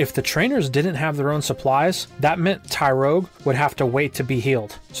incapacitated. If the trainers didn't have their own supplies, that meant Tyrogue would have to wait to be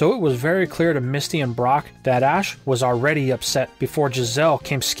healed. So it was very clear to Misty and Brock that Ash was already upset before Giselle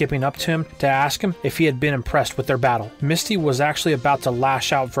came skipping up to him to ask him if he had been impressed with their battle. Misty was actually about to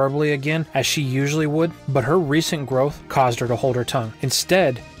lash out verbally again as she usually would, but her recent growth caused her to hold her tongue.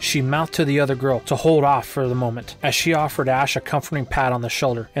 Instead, she mouthed to the other girl to hold off for the moment as she offered Ash a comforting pat on the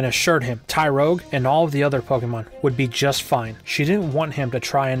shoulder and assured him Tyrogue and all of the other Pokemon would be just fine. She didn't want him to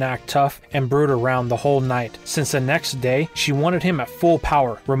try and act tough and brood around the whole night, since the next day she wanted him at full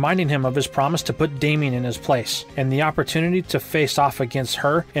power, reminding him of his promise to put Damien in his place and the opportunity to face off against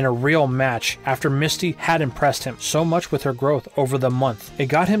her in a real match after Misty had impressed him so much with her growth over the month. It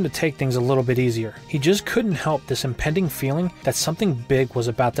got him to take things a little bit easier. He just couldn't help this impending feeling that something big was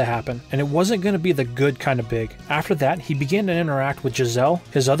about to happen, and it wasn't going to be the good kind of big. After that, he began to interact with Giselle,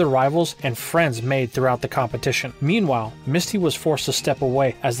 his other rivals, and friends made throughout the competition. Meanwhile, Misty was forced to step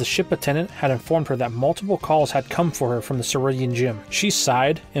away as the ship attendant had informed her that multiple calls had come for her from the Cerulean Gym. She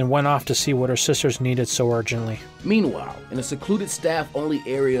sighed and went off to see what her sisters needed so urgently. Meanwhile, in a secluded staff-only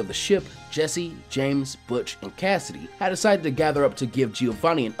area of the ship, Jesse, James, Butch, and Cassidy had decided to gather up to give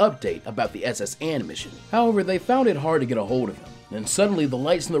Giovanni an update about the SSN mission. However, they found it hard to get a hold of him. Then suddenly the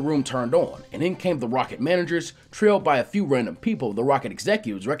lights in the room turned on, and in came the Rocket managers, trailed by a few random people the Rocket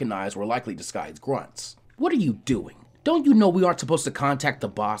executives recognized were likely disguised grunts. "What are you doing? Don't you know we aren't supposed to contact the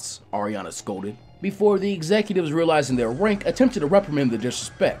boss?" Ariana scolded. Before the executives, realizing their rank, attempted to reprimand the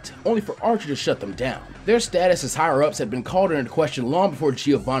disrespect, only for Archer to shut them down. Their status as higher-ups had been called into question long before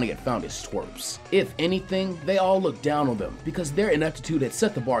Giovanni had found his twerps. If anything, they all looked down on them, because their ineptitude had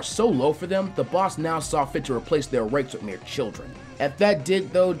set the bar so low for them, the boss now saw fit to replace their ranks with mere children. At that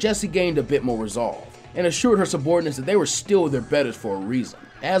dig though, Jessie gained a bit more resolve, and assured her subordinates that they were still their betters for a reason,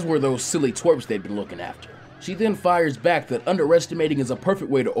 as were those silly twerps they'd been looking after. She then fires back that underestimating is a perfect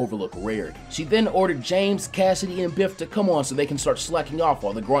way to overlook rarity. She then ordered James, Cassidy, and Biff to come on so they can start slacking off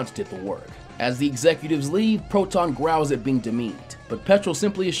while the grunts did the work. As the executives leave, Proton growls at being demeaned, but Petrol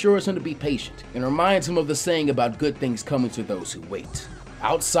simply assures him to be patient and reminds him of the saying about good things coming to those who wait.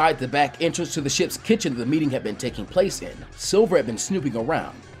 Outside the back entrance to the ship's kitchen the meeting had been taking place in, Silver had been snooping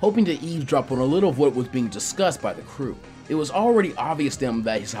around, hoping to eavesdrop on a little of what was being discussed by the crew. It was already obvious to him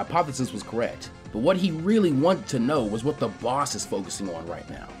that his hypothesis was correct, but what he really wanted to know was what the boss is focusing on right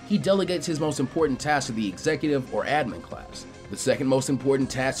now. He delegates his most important task to the executive or admin class, the second most important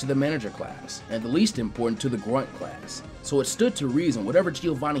task to the manager class, and the least important to the grunt class. So it stood to reason whatever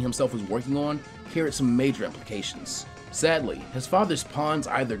Giovanni himself was working on carried some major implications. Sadly, his father's pawns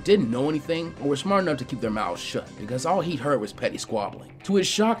either didn't know anything or were smart enough to keep their mouths shut, because all he'd heard was petty squabbling. To his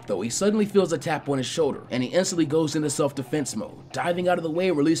shock though, he suddenly feels a tap on his shoulder, and he instantly goes into self-defense mode, diving out of the way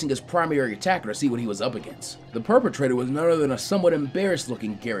and releasing his primary attacker to see what he was up against. The perpetrator was none other than a somewhat embarrassed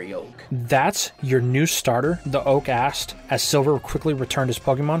looking Gary Oak. "That's your new starter?" the Oak asked as Silver quickly returned his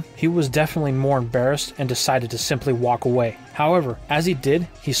Pokemon. He was definitely more embarrassed and decided to simply walk away. However, as he did,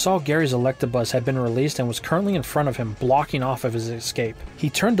 he saw Gary's Electabuzz had been released and was currently in front of him, blocking off of his escape. He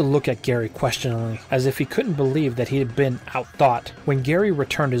turned to look at Gary questioningly, as if he couldn't believe that he had been outthought. When Gary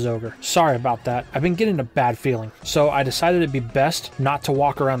returned his ogre, "Sorry about that, I've been getting a bad feeling, so I decided it'd be best not to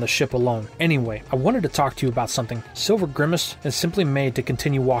walk around the ship alone. Anyway, I wanted to talk to you about something." Silver grimaced and simply made to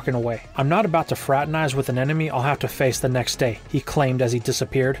continue walking away. "I'm not about to fraternize with an enemy I'll have to face the next day," he claimed as he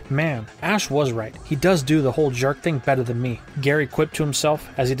disappeared. Man, Ash was right. He does do the whole jerk thing better than me, Gary quipped to himself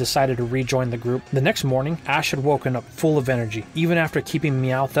as he decided to rejoin the group. The next morning, Ash had woken up full of energy, even after keeping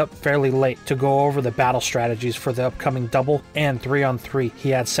Meowth up fairly late to go over the battle strategies for the upcoming double and 3-on-3 he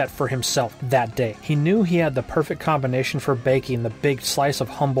had set for himself that day. He knew he had the perfect combination for baking the big slice of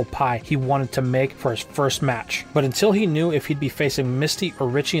humble pie he wanted to make for his first match. But until he knew if he'd be facing Misty or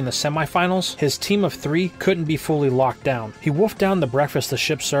Richie in the semifinals, his team of 3 couldn't be fully locked down. He wolfed down the breakfast the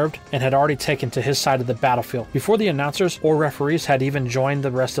ship served and had already taken to his side of the battlefield before the announcers or referees had even joined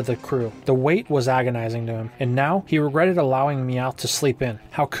the rest of the crew. The wait was agonizing to him, and now he regretted allowing Meowth to sleep in.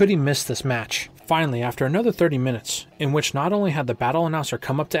 How could he miss this match? Finally, after another 30 minutes, in which not only had the battle announcer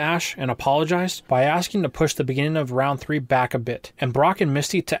come up to Ash and apologized by asking to push the beginning of round 3 back a bit, and Brock and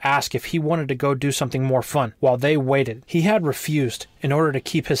Misty to ask if he wanted to go do something more fun while they waited, he had refused in order to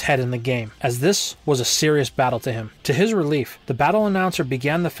keep his head in the game, as this was a serious battle to him. To his relief, the battle announcer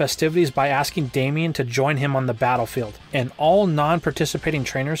began the festivities by asking Damien to join him on the battlefield, and all non-participating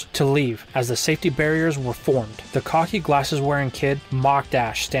trainers to leave as the safety barriers were formed. The cocky glasses-wearing kid mocked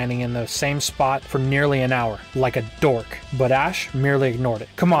Ash standing in the same spot for nearly an hour, like a dork, but Ash merely ignored it.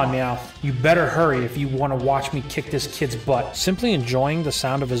 "Come on, Meowth, you better hurry if you want to watch me kick this kid's butt." Simply enjoying the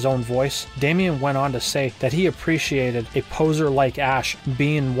sound of his own voice, Damien went on to say that he appreciated a poser like Ash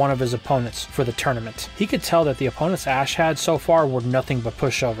being one of his opponents for the tournament. He could tell that the opponents Ash had so far were nothing but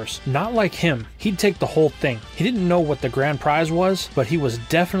pushovers. Not like him, he'd take the whole thing. He didn't know what the grand prize was, but he was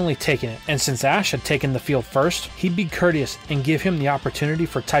definitely taking it. And since Ash had taken the field first, he'd be courteous and give him the opportunity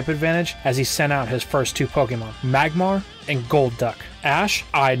for type advantage as he sent out his first 2 Pokemon, Magmar and Golduck. Ash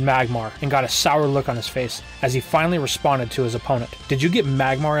eyed Magmar and got a sour look on his face as he finally responded to his opponent. "Did you get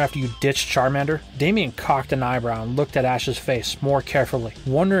Magmar after you ditched Charmander?" Damien cocked an eyebrow and looked at Ash's face more carefully,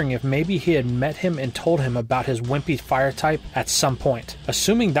 wondering if maybe he had met him and told him about his wimpy fire type at some point.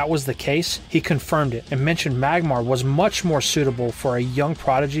 Assuming that was the case, he confirmed it and mentioned Magmar was much more suitable for a young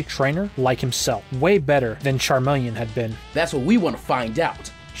prodigy trainer like himself, way better than Charmeleon had been. "That's what we want to find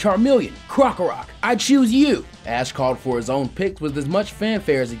out. Charmeleon, Krokorok, I choose you!" Ash called for his own picks with as much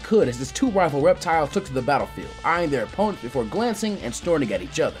fanfare as he could as his 2 rival reptiles took to the battlefield, eyeing their opponents before glancing and snorting at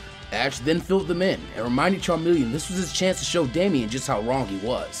each other. Ash then filled them in and reminded Charmeleon this was his chance to show Damien just how wrong he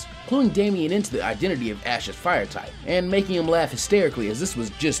was, cluing Damien into the identity of Ash's fire type and making him laugh hysterically as this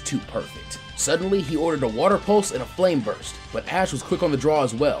was just too perfect. Suddenly, he ordered a water pulse and a flame burst, but Ash was quick on the draw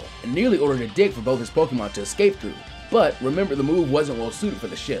as well and nearly ordered a dig for both his Pokemon to escape through. But remember, the move wasn't well suited for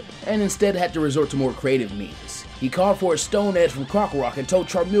the ship, and instead had to resort to more creative means. He called for a Stone Edge from Krokorok and told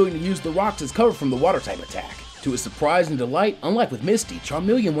Charmeleon to use the rocks as cover from the water type attack. To his surprise and delight, unlike with Misty,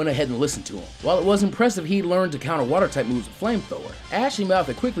 Charmeleon went ahead and listened to him. While it was impressive he learned to counter water type moves with Flamethrower, Ash and Meowth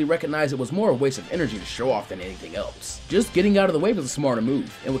had quickly recognized it was more a waste of energy to show off than anything else. Just getting out of the way was a smarter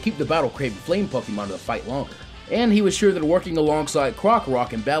move, and would keep the battle craving flame Pokemon to the fight longer. And he was sure that working alongside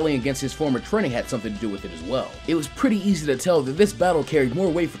Krokorok and battling against his former training had something to do with it as well. It was pretty easy to tell that this battle carried more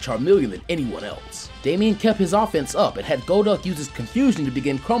weight for Charmeleon than anyone else. Damien kept his offense up and had Golduck use his confusion to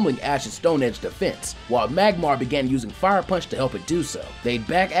begin crumbling Ash's Stone Edge defense, while Magmar began using Fire Punch to help it do so. They'd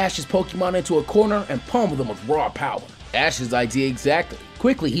back Ash's Pokemon into a corner and pummel them with raw power. Ash's idea exactly.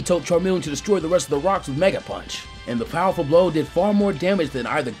 Quickly, he told Charmeleon to destroy the rest of the rocks with Mega Punch, and the powerful blow did far more damage than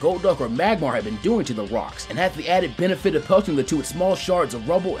either Golduck or Magmar had been doing to the rocks, and had the added benefit of pelting the 2 with small shards of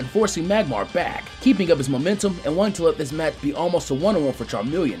rubble and forcing Magmar back. Keeping up his momentum and wanting to let this match be almost a 1-on-1 for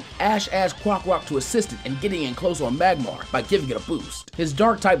Charmeleon, Ash asked Krokorok to assist it in getting in close on Magmar by giving it a boost. His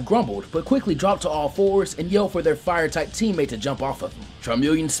dark type grumbled, but quickly dropped to all fours and yelled for their fire type teammate to jump off of him.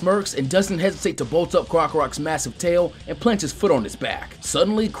 Charmeleon smirks and doesn't hesitate to bolt up Krokorok's massive tail and plant his foot on his back.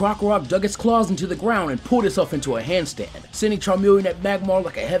 Suddenly, Krokorok dug its claws into the ground and pulled itself into a handstand, sending Charmeleon at Magmar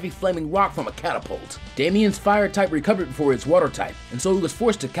like a heavy flaming rock from a catapult. Damien's fire type recovered before its water type, and so he was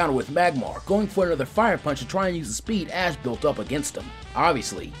forced to counter with Magmar, going for another fire punch to try and use the speed Ash built up against him.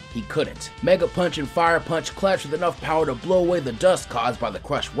 Obviously, he couldn't. Mega Punch and Fire Punch clashed with enough power to blow away the dust caused by the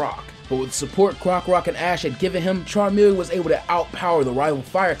crushed rock. But with the support Krokorok and Ash had given him, Charmeleon was able to outpower the rival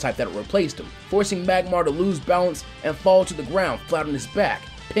fire type that had replaced him, forcing Magmar to lose balance and fall to the ground flat on his back,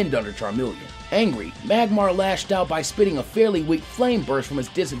 pinned under Charmeleon. Angry, Magmar lashed out by spitting a fairly weak flame burst from his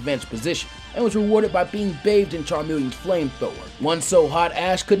disadvantaged position. and was rewarded by being bathed in Charmeleon's flamethrower. Once so hot,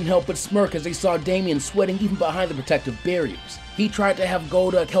 Ash couldn't help but smirk as they saw Damien sweating even behind the protective barriers. He tried to have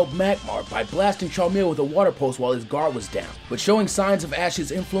Golduck help Magmar by blasting Charmeleon with a water pulse while his guard was down, but showing signs of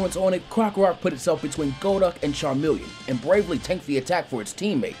Ash's influence on it, Krokorok put itself between Golduck and Charmeleon and bravely tanked the attack for its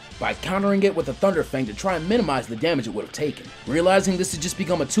teammate by countering it with a Thunder Fang to try and minimize the damage it would have taken. Realizing this had just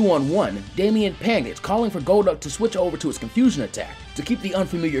become a 2-on-1, Damien panicked, calling for Golduck to switch over to his confusion attack to keep the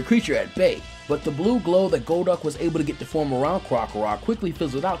unfamiliar creature at bay. But the blue glow that Golduck was able to get to form around Krokorok quickly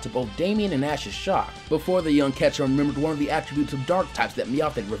fizzled out to both Damien and Ash's shock, before the young catcher remembered one of the attributes of dark types that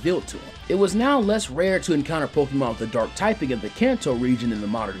Meowth had revealed to him. It was now less rare to encounter Pokemon with the dark typing in the Kanto region in the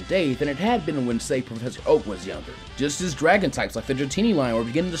modern day than it had been when, say, Professor Oak was younger. Just as dragon types like the Dratini line were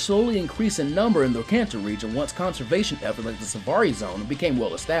beginning to slowly increase in number in the Kanto region once conservation efforts like the Savari Zone became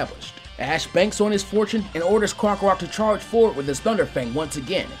well established. Ash banks on his fortune and orders Krokorok to charge forward with his Thunder Fang once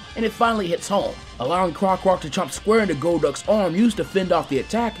again, and it finally hits home, allowing Krokorok to chomp square into Golduck's arm used to fend off the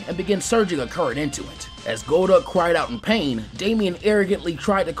attack and begin surging a current into it. As Golduck cried out in pain, Damien arrogantly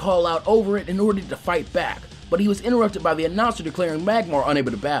tried to call out over it in order to fight back, but he was interrupted by the announcer declaring Magmar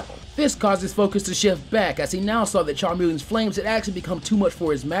unable to battle. This caused his focus to shift back as he now saw that Charmeleon's flames had actually become too much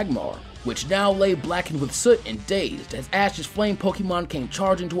for his Magmar, which now lay blackened with soot and dazed as Ash's flame Pokemon came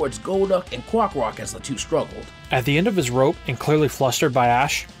charging towards Golduck and Krokorok as the two struggled. At the end of his rope, and clearly flustered by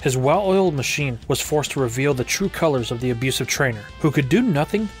Ash, his well-oiled machine was forced to reveal the true colors of the abusive trainer, who could do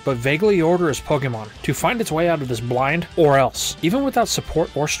nothing but vaguely order his Pokemon to find its way out of this blind, or else. Even without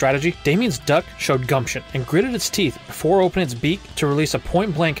support or strategy, Damien's duck showed gumption and gritted its teeth before opening its beak to release a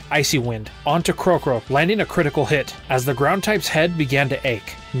point-blank Icy Wind onto Krokorok, landing a critical hit as the ground type's head began to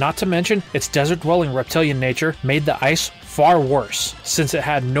ache. Not to mention, its desert-dwelling reptilian nature made the ice far worse, since it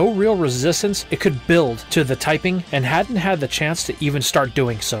had no real resistance it could build to the typing and hadn't had the chance to even start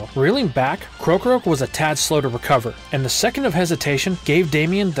doing so. Reeling back, Krokorok was a tad slow to recover, and the second of hesitation gave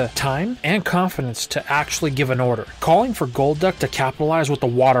Damien the time and confidence to actually give an order, calling for Golduck to capitalize with the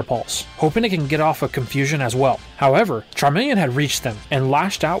Water Pulse, hoping it can get off of confusion as well. However, Charmeleon had reached them and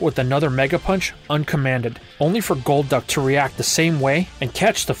lashed out with another Mega Punch uncommanded, only for Golduck to react the same way and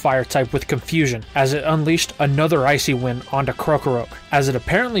catch the fire type with confusion as it unleashed another Icy Wind onto Krokorok, as it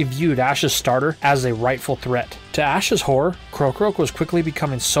apparently viewed Ash's starter as a rightful threat. To Ash's horror, Krokorok was quickly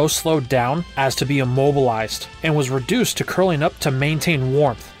becoming so slowed down as to be immobilized, and was reduced to curling up to maintain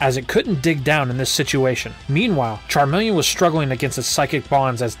warmth, as it couldn't dig down in this situation. Meanwhile, Charmeleon was struggling against its psychic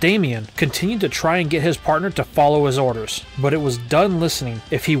bonds as Damien continued to try and get his partner to follow his orders, but it was done listening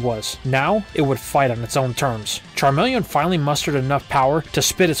if he was. Now, it would fight on its own terms. Charmeleon finally mustered enough power to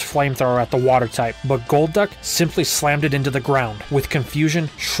spit its flamethrower at the water type, but Golduck simply slammed it into the ground, with confusion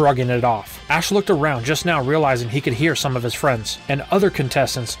shrugging it off. Ash looked around, just now realizing he could hear some of his friends and other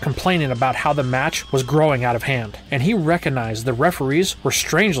contestants complaining about how the match was growing out of hand, and he recognized the referees were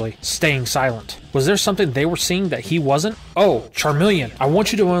strangely staying silent. Was there something they were seeing that he wasn't? Oh, Charmeleon, I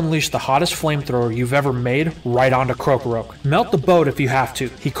want you to unleash the hottest flamethrower you've ever made right onto Krokorok. Melt the boat if you have to,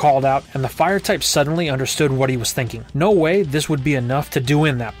 he called out, and the fire type suddenly understood what he was thinking. No way this would be enough to do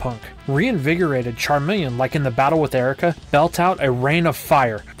in that punk. Reinvigorated, Charmeleon, like in the battle with Erica, belt out a rain of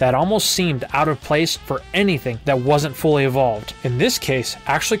fire that almost seemed out of place for anything that wasn't fully evolved. In this case,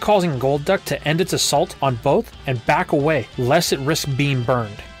 actually causing Golduck to end its assault on both and back away, lest it risk being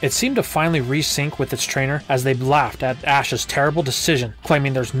burned. It seemed to finally resync with its trainer as they laughed at Ash's terrible decision,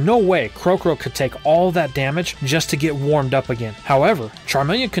 claiming there's no way Krokorok could take all that damage just to get warmed up again. However,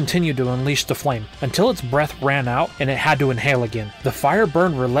 Charmeleon continued to unleash the flame until its breath ran out and it had to inhale again. The fire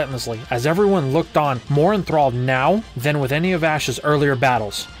burned relentlessly as everyone looked on, more enthralled now than with any of Ash's earlier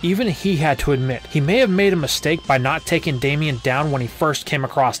battles. Even he had to admit he may have made a mistake by not taking Damien down when he first came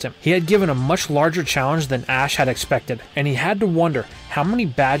across him. He had given a much larger challenge than Ash had expected, and he had to wonder how many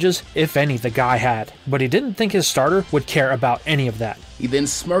badges, if any, the guy had. But he didn't think his starter would care about any of that. He then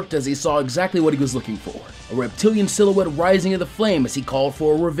smirked as he saw exactly what he was looking for, a reptilian silhouette rising in the flame as he called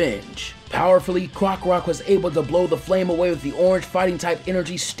for revenge. Powerfully, Krokorok was able to blow the flame away with the orange fighting type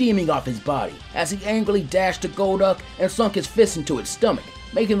energy steaming off his body, as he angrily dashed to Golduck and sunk his fist into its stomach,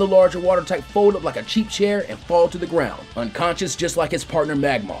 making the larger water type fold up like a cheap chair and fall to the ground, unconscious just like his partner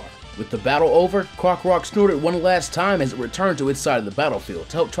Magmar. With the battle over, Krokorok snorted one last time as it returned to its side of the battlefield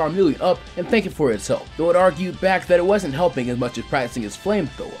to help Charmeleon up and thank it for its help, though it argued back that it wasn't helping as much as practicing its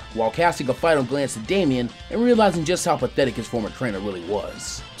flamethrower, while casting a final glance at Damien and realizing just how pathetic his former trainer really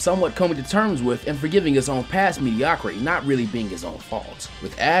was. Somewhat coming to terms with and forgiving his own past mediocrity not really being his own fault.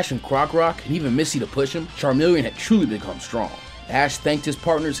 With Ash and Krokorok and even Misty to push him, Charmeleon had truly become strong. Ash thanked his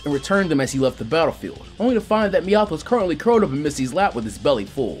partners and returned them as he left the battlefield, only to find that Meowth was currently curled up in Misty's lap with his belly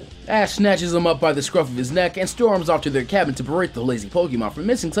full. Ash snatches him up by the scruff of his neck and storms off to their cabin to berate the lazy Pokemon for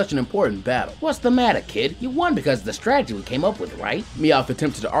missing such an important battle. "What's the matter, kid? You won because of the strategy we came up with, right?" Meowth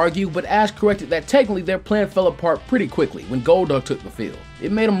attempted to argue, but Ash corrected that technically their plan fell apart pretty quickly when Golduck took the field.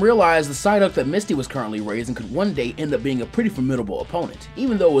 It made him realize the Psyduck that Misty was currently raising could one day end up being a pretty formidable opponent,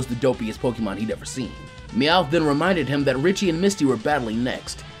 even though it was the dopiest Pokemon he'd ever seen. Meowth then reminded him that Richie and Misty were battling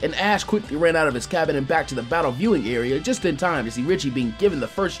next, and Ash quickly ran out of his cabin and back to the battle viewing area just in time to see Richie being given the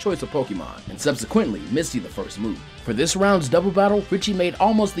first choice of Pokemon, and subsequently Misty the first move. For this round's double battle, Richie made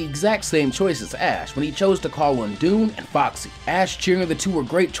almost the exact same choice as Ash when he chose to call on Dune and Foxy. Ash cheering the two were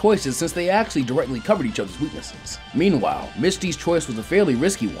great choices since they actually directly covered each other's weaknesses. Meanwhile, Misty's choice was a fairly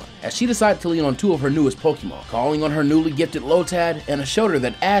risky one, as she decided to lean on two of her newest Pokemon, calling on her newly gifted Lotad and a Shellder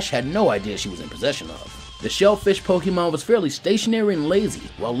that Ash had no idea she was in possession of. The shellfish Pokemon was fairly stationary and lazy,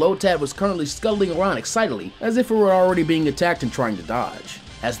 while Lotad was currently scuttling around excitedly as if it were already being attacked and trying to dodge.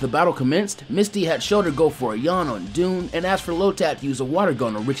 As the battle commenced, Misty had Shellder go for a yawn on Dune and asked for Lotad to use a water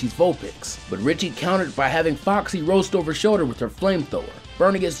gun on Richie's Vulpix, but Richie countered by having Foxy roast over Shellder with her flamethrower,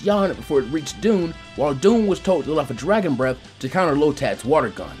 burning his yawn before it reached Dune, while Dune was told to allow a Dragon Breath to counter Lotad's water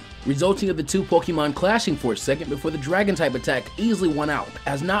gun, resulting in the two Pokemon clashing for a second before the Dragon-type attack easily won out,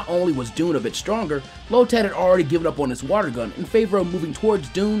 as not only was Dune a bit stronger, Lotad had already given up on his water gun in favor of moving towards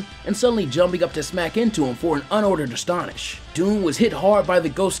Dune and suddenly jumping up to smack into him for an unordered Astonish. Dune was hit hard by the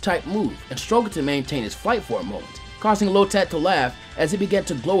Ghost-type move and struggled to maintain his flight for a moment, causing Lotad to laugh as it began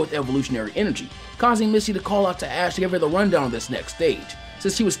to glow with evolutionary energy, causing Misty to call out to Ash to give her the rundown on this next stage,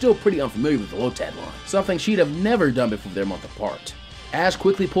 since she was still pretty unfamiliar with the Lotad line, something she'd have never done before their month apart. Ash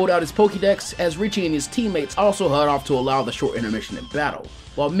quickly pulled out his Pokédex as Richie and his teammates also head off to allow the short intermission in battle,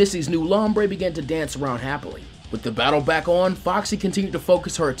 while Misty's new Lombre began to dance around happily. With the battle back on, Foxy continued to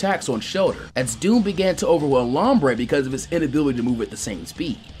focus her attacks on Shellder, as Dune began to overwhelm Lombre because of his inability to move at the same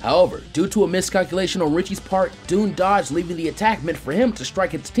speed. However, due to a miscalculation on Richie's part, Dune dodged, leaving the attack meant for him to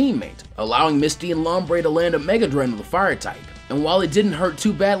strike its teammate, allowing Misty and Lombre to land a Mega Drain with a Fire type. And while it didn't hurt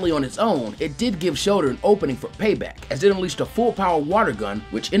too badly on its own, it did give Shellder an opening for payback, as it unleashed a full-power water gun,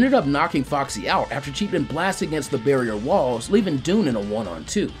 which ended up knocking Foxy out after she'd been blasted against the barrier walls, leaving Dune in a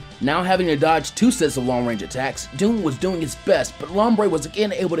 1-on-2. Now having to dodge two sets of long-range attacks, Dune was doing its best, but Lombre was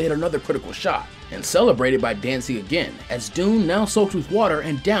again able to hit another critical shot, and celebrated by dancing again, as Dune, now soaked with water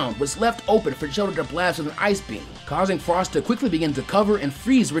and down, was left open for Shellder to blast with an Ice Beam, causing Frost to quickly begin to cover and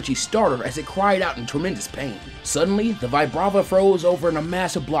freeze Richie's starter as it cried out in tremendous pain. Suddenly, the Vibrava froze over in a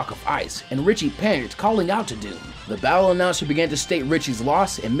massive block of ice, and Richie panicked, calling out to Dune. The battle announcer began to state Richie's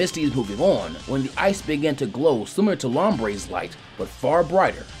loss and Misty is moving on, when the ice began to glow similar to Lombre's light, but far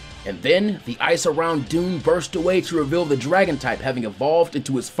brighter. And then, the ice around Dune burst away to reveal the Dragon type having evolved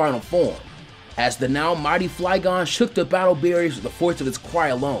into its final form, as the now mighty Flygon shook the battle barriers with the force of its cry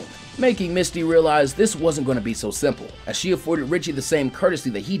alone, making Misty realize this wasn't going to be so simple, as she afforded Richie the same courtesy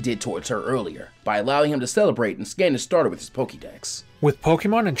that he did towards her earlier, by allowing him to celebrate and scan his starter with his Pokédex. With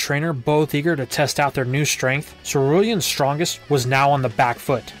Pokemon and Trainer both eager to test out their new strength, Cerulean's strongest was now on the back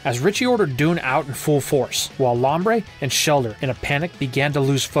foot, as Richie ordered Dune out in full force, while Lombre and Shellder, in a panic, began to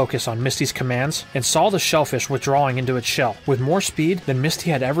lose focus on Misty's commands and saw the shellfish withdrawing into its shell, with more speed than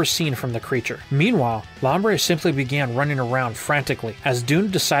Misty had ever seen from the creature. Meanwhile, Lombre simply began running around frantically, as Dune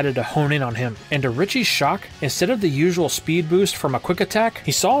decided to hone in on him, and to Richie's shock, instead of the usual speed boost from a quick attack,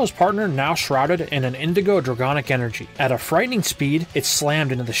 he saw his partner now shrouded in an indigo dragonic energy. At a frightening speed, it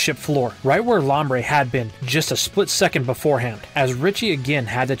slammed into the ship floor, right where Lombre had been just a split second beforehand, as Richie again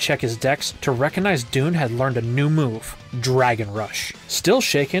had to check his decks to recognize Dune had learned a new move, Dragon Rush. Still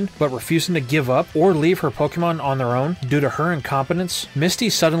shaken, but refusing to give up or leave her Pokemon on their own due to her incompetence, Misty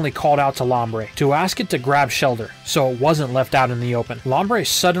suddenly called out to Lombre to ask it to grab Shellder, so it wasn't left out in the open. Lombre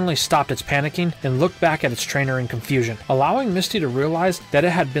suddenly stopped its panicking and looked back at its trainer in confusion, allowing Misty to realize that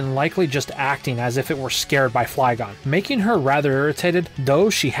it had been likely just acting as if it were scared by Flygon, making her rather irritated, though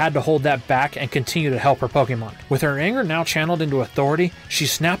she had to hold that back and continue to help her Pokemon. With her anger now channeled into authority, she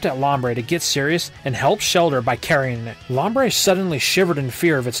snapped at Lombre to get serious and help Shellder by carrying it. Lombre suddenly shivered in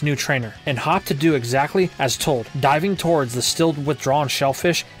fear of its new trainer, and hopped to do exactly as told, diving towards the still withdrawn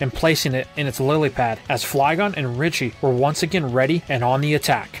shellfish and placing it in its lily pad, as Flygon and Richie were once again ready and on the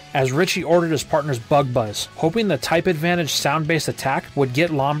attack. as Richie ordered his partner's Bug Buzz, hoping the type advantage sound-based attack would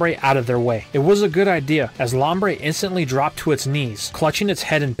get Lombre out of their way. It was a good idea, as Lombre instantly dropped to its knees, clutching its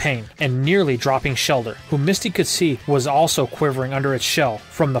head in pain, and nearly dropping Shelder, who Misty could see was also quivering under its shell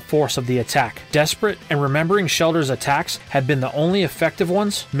from the force of the attack. Desperate and remembering Shelder's attacks had been the only effective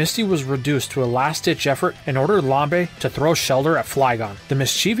ones, Misty was reduced to a last-ditch effort and ordered Lombre to throw Shelder at Flygon. The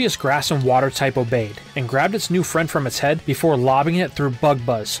mischievous grass and water type obeyed, and grabbed its new friend from its head before lobbing it through Bug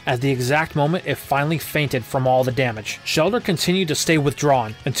Buzz, at the exact moment it finally fainted from all the damage. Shelder continued to stay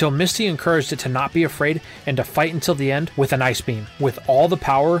withdrawn, until Misty encouraged it to not be afraid and to fight until the end with an Ice Beam, with all the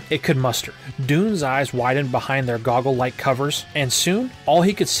power it could muster. Dune's eyes widened behind their goggle-like covers, and soon, all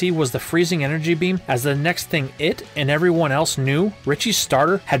he could see was the freezing energy beam as the next thing it and everyone else knew, Richie's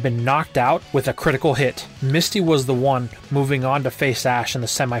starter had been knocked out with a critical hit. Misty was the one moving on to face Ash in the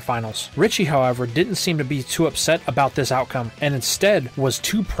semifinals. Richie, however, didn't seem to be too upset about this outcome, and instead was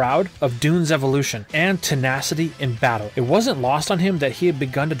too proud of Dune's evolution and tenacity in battle. It wasn't lost on him that he had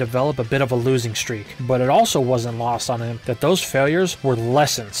begun to develop a bit of a losing streak, but it also wasn't lost on him that those failures were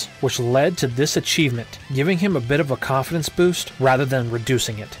lessons, which led to this achievement, giving him a bit of a confidence boost rather than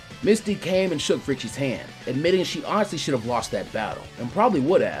reducing it. Misty came and shook Richie's hand, admitting she honestly should have lost that battle, and probably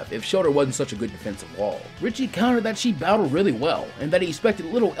would have if Shelder wasn't such a good defensive wall. Richie countered that she battled really well, and that he expected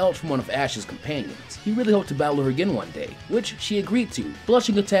little else from one of Ash's companions. He really hoped to battle her again one day, which she agreed to,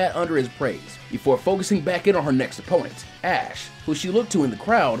 blushing a tad under his praise, before focusing back in on her next opponent, Ash, who she looked to in the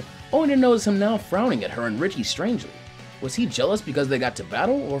crowd, only to notice him now frowning at her and Richie strangely. Was he jealous because they got to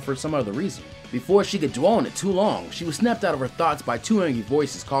battle, or for some other reason? Before she could dwell on it too long, she was snapped out of her thoughts by two angry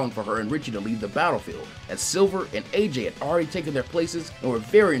voices calling for her and Richie to leave the battlefield, as Silver and AJ had already taken their places and were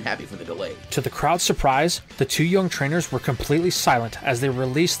very unhappy for the delay. To the crowd's surprise, the two young trainers were completely silent as they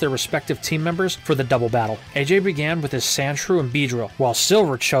released their respective team members for the double battle. AJ began with his Sandshrew and Beedrill, while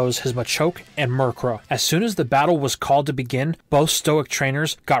Silver chose his Machoke and Murkrow. As soon as the battle was called to begin, both stoic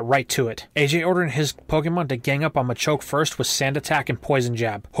trainers got right to it. AJ ordered his Pokemon to gang up on Machoke first with Sand Attack and Poison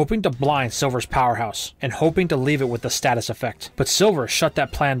Jab, hoping to blind Silver's powerhouse, and hoping to leave it with the status effect. But Silver shut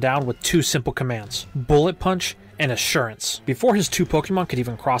that plan down with two simple commands: Bullet Punch and Assurance. Before his two Pokemon could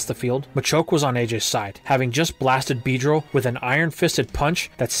even cross the field, Machoke was on AJ's side, having just blasted Beedrill with an iron-fisted punch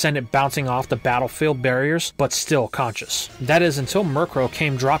that sent it bouncing off the battlefield barriers, but still conscious. That is until Murkrow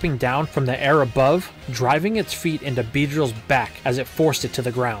came dropping down from the air above, driving its feet into Beedrill's back as it forced it to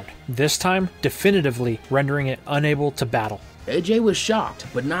the ground, this time definitively rendering it unable to battle. AJ was shocked,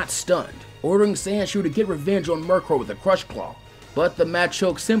 but not stunned, ordering Sandshrew to get revenge on Murkrow with a Crush Claw, but the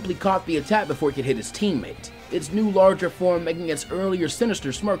Machoke simply caught the attack before it could hit his teammate, its new larger form making its earlier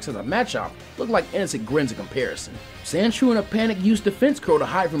sinister smirks as a Machop look like innocent grins in comparison. Sandshrew in a panic used Defense Curl to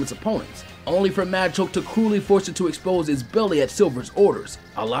hide from its opponents, only for Machoke to cruelly force it to expose its belly at Silver's orders,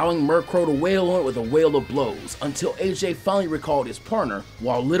 allowing Murkrow to wail on it with a wail of blows, until AJ finally recalled his partner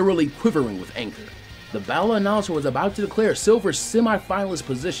while literally quivering with anger. The battle announcer was about to declare Silver's semi-finalist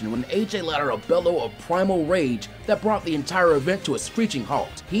position when AJ let out a bellow of primal rage that brought the entire event to a screeching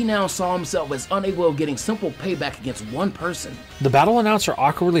halt. He now saw himself as unable of getting simple payback against one person. The battle announcer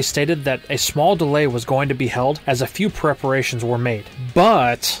awkwardly stated that a small delay was going to be held as a few preparations were made,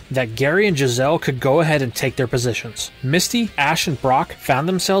 but that Gary and Giselle could go ahead and take their positions. Misty, Ash, and Brock found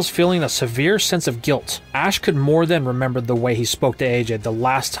themselves feeling a severe sense of guilt. Ash could more than remember the way he spoke to AJ the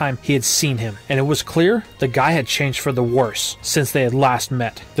last time he had seen him, and it was clear the guy had changed for the worse since they had last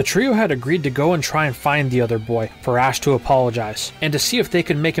met. The trio had agreed to go and try and find the other boy for Ash to apologize, and to see if they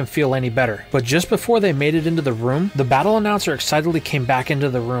could make him feel any better. But just before they made it into the room, the battle announcer excitedly came back into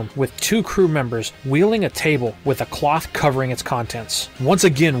the room with two crew members wheeling a table with a cloth covering its contents. Once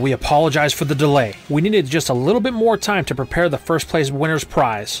again, we apologize for the delay. We needed just a little bit more time to prepare the first place winner's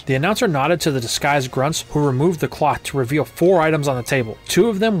prize. The announcer nodded to the disguised grunts who removed the cloth to reveal 4 items on the table. 2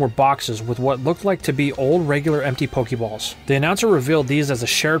 of them were boxes with what looked like to be old regular empty Pokeballs. The announcer revealed these as a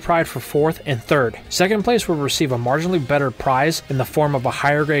shared prize for 4th and 3rd. Second place would receive a marginally better prize in the form of a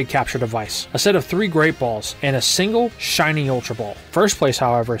higher grade capture device, a set of 3 Great Balls, and a single shiny Ultra Ball. First place,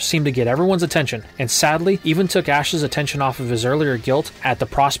 however, seemed to get everyone's attention, and sadly even took Ash's attention off of his earlier guilt at the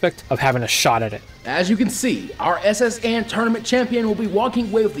prospect of having a shot at it. As you can see, our SSN tournament champion will be walking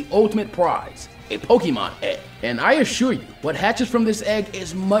away with the ultimate prize, a Pokemon egg. And I assure you, what hatches from this egg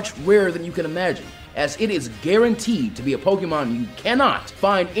is much rarer than you can imagine, as it is guaranteed to be a Pokemon you cannot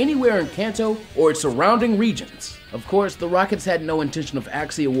find anywhere in Kanto or its surrounding regions. Of course, the Rockets had no intention of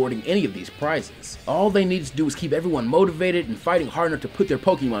actually awarding any of these prizes. All they needed to do was keep everyone motivated and fighting hard enough to put their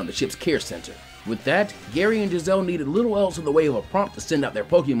Pokemon in the ship's care center. With that, Gary and Giselle needed little else in the way of a prompt to send out their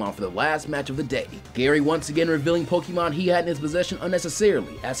Pokemon for the last match of the day. Gary once again revealing Pokemon he had in his possession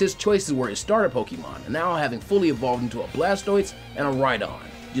unnecessarily, as his choices were his starter Pokemon, and now having fully evolved into a Blastoise and a Rhydon.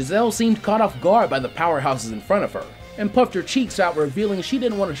 Giselle seemed caught off guard by the powerhouses in front of her, and puffed her cheeks out, revealing she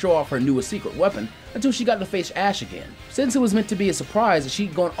didn't want to show off her newest secret weapon until she got to face Ash again, since it was meant to be a surprise that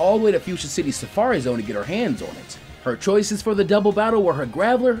she'd gone all the way to Fuchsia City's Safari Zone to get her hands on it. Her choices for the double battle were her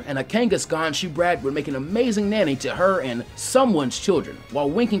Graveler and a Kangaskhan she bragged would make an amazing nanny to her and someone's children, while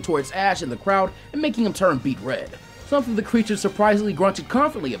winking towards Ash in the crowd and making him turn beet red. Something the creature surprisingly grunted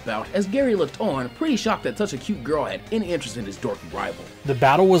confidently about as Gary looked on, pretty shocked that such a cute girl had any interest in his dorky rival. The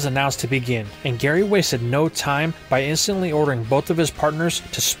battle was announced to begin, and Gary wasted no time by instantly ordering both of his partners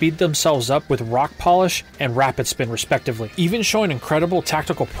to speed themselves up with Rock Polish and Rapid Spin respectively, even showing incredible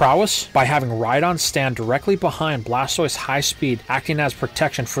tactical prowess by having Rhydon stand directly behind Blastoise high speed, acting as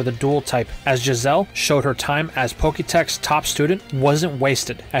protection for the dual type, as Giselle showed her time as Pokétech's top student wasn't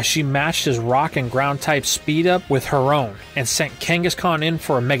wasted, as she matched his rock and ground type speed up with her own, and sent Kangaskhan in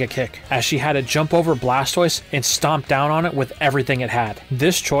for a mega kick, as she had to jump over Blastoise and stomp down on it with everything it had.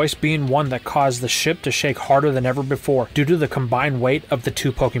 This choice being one that caused the ship to shake harder than ever before due to the combined weight of the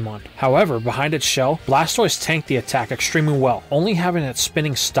two Pokemon. However, behind its shell, Blastoise tanked the attack extremely well, only having its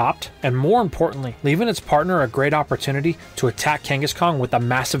spinning stopped, and more importantly, leaving its partner a great opportunity to attack Kangaskhan with a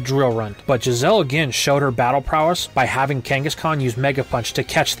massive drill run. But Giselle again showed her battle prowess by having Kangaskhan use Mega Punch to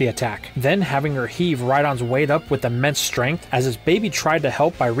catch the attack, then having her heave Rhydon's weight up with immense strength as its baby tried to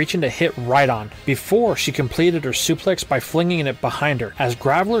help by reaching to hit Rhydon, before she completed her suplex by flinging it behind her, as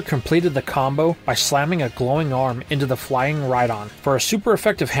Graveler completed the combo by slamming a glowing arm into the flying Rhydon for a super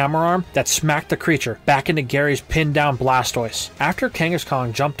effective hammer arm that smacked the creature back into Gary's pinned down Blastoise, after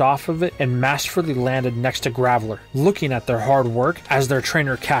Kangaskhan jumped off of it and masterfully landed next to Graveler, looking at their hard work as their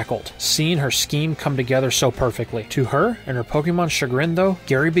trainer cackled, seeing her scheme come together so perfectly. To her and her Pokemon's chagrin though,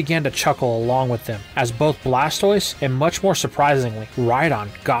 Gary began to chuckle along with them, as both Blastoise and much more surprisingly, Rhydon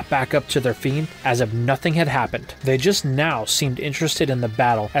got back up to their feet as if nothing had happened. They just now seemed interested in the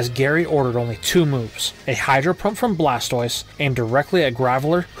battle, as Gary ordered only two moves, a Hydro Pump from Blastoise aimed directly at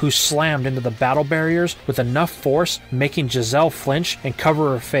Graveler, who slammed into the battle barriers with enough force making Giselle flinch and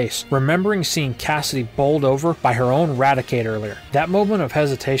cover her face, remembering seeing Cassidy bowled over by her own Raticate earlier. That moment of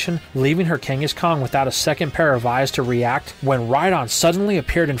hesitation leaving her Kangaskhan without a second pair of eyes to react when Rhydon suddenly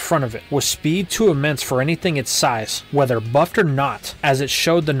appeared in front of it, with speed too immense for anything its size, whether buffed or not, as it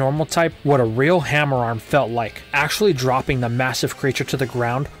showed the normal type what a real hammer arm felt like, actually dropping the massive creature to the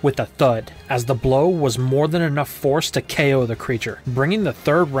ground with a thud, as the blow was more than enough force to KO the creature, bringing the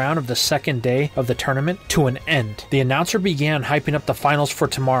third round of the second day of the tournament to an end. The announcer began hyping up the finals for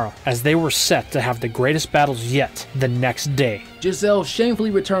tomorrow, as they were set to have the greatest battles yet the next day. Giselle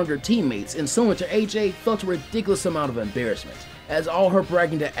shamefully returned her teammates, and similar to AJ, felt a ridiculous amount of embarrassment, as all her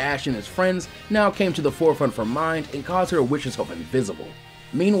bragging to Ash and his friends now came to the forefront of her mind and caused her to wish herself invisible.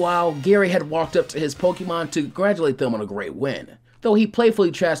 Meanwhile, Gary had walked up to his Pokemon to congratulate them on a great win, though he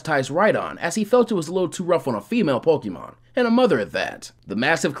playfully chastised Rhydon as he felt it was a little too rough on a female Pokemon, and a mother at that. The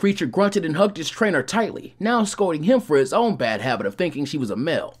massive creature grunted and hugged his trainer tightly, now scolding him for his own bad habit of thinking she was a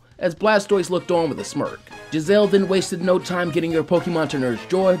male, as Blastoise looked on with a smirk. Giselle then wasted no time getting her Pokemon to nurse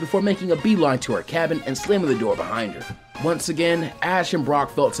joy before making a beeline to her cabin and slamming the door behind her. Once again, Ash and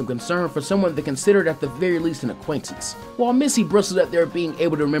Brock felt some concern for someone they considered at the very least an acquaintance, while Missy bristled at their being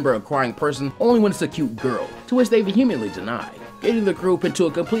able to remember a crying person only when it's a cute girl, to which they vehemently denied, getting the group into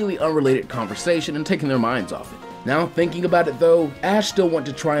a completely unrelated conversation and taking their minds off it. Now thinking about it though, Ash still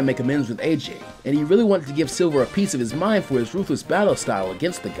wanted to try and make amends with AJ, and he really wanted to give Silver a piece of his mind for his ruthless battle style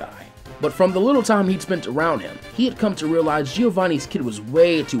against the guy. But from the little time he'd spent around him, he had come to realize Giovanni's kid was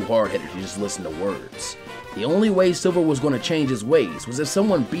way too hard-headed to just listen to words. The only way Silver was going to change his ways was if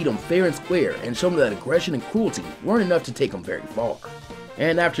someone beat him fair and square and showed him that aggression and cruelty weren't enough to take him very far.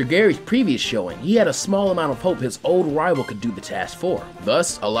 And after Gary's previous showing, he had a small amount of hope his old rival could do the task for,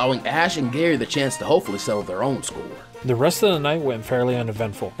 thus allowing Ash and Gary the chance to hopefully settle their own score. The rest of the night went fairly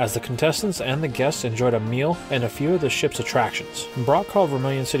uneventful, as the contestants and the guests enjoyed a meal and a few of the ship's attractions. Brock called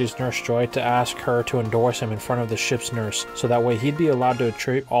Vermilion City's Nurse Joy to ask her to endorse him in front of the ship's nurse, so that way he'd be allowed to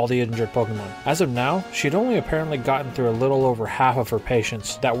treat all the injured Pokemon. As of now, she'd only apparently gotten through a little over half of her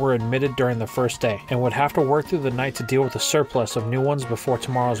patients that were admitted during the first day, and would have to work through the night to deal with a surplus of new ones before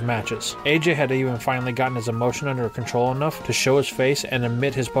tomorrow's matches. AJ had even finally gotten his emotion under control enough to show his face and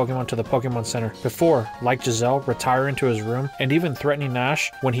admit his Pokemon to the Pokemon Center before, like Giselle, retiring into his room and even threatening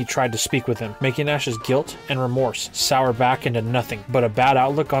Ash when he tried to speak with him, making Ash's guilt and remorse sour back into nothing but a bad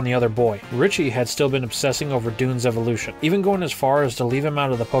outlook on the other boy. Richie had still been obsessing over Dune's evolution, even going as far as to leave him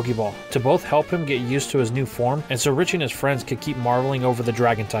out of the Pokeball, to both help him get used to his new form and so Richie and his friends could keep marveling over the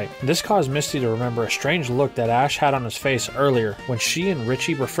dragon type. This caused Misty to remember a strange look that Ash had on his face earlier when she and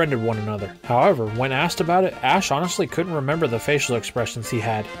Richie befriended one another. However, when asked about it, Ash honestly couldn't remember the facial expressions he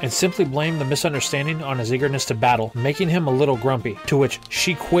had and simply blamed the misunderstanding on his eagerness to battle, making him a little grumpy, to which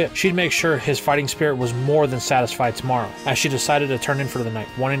she quipped she'd make sure his fighting spirit was more than satisfied tomorrow, as she decided to turn in for the night,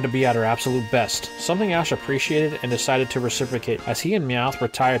 wanting to be at her absolute best, something Ash appreciated and decided to reciprocate as he and Meowth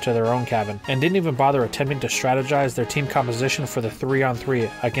retired to their own cabin and didn't even bother attempting to strategize their team composition for the 3-on-3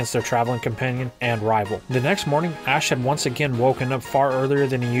 against their traveling companion and rival. The next morning, Ash had once again woken up far earlier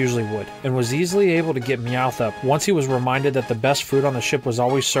than he usually would and was easily able to get Meowth up once he was reminded that the best food on the ship was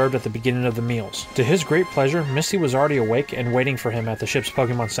always served at the beginning of the meals. To his great pleasure, Misty was already awake and waiting for him at the ship's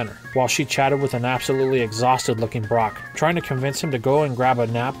Pokemon Center, while she chatted with an absolutely exhausted looking Brock, trying to convince him to go and grab a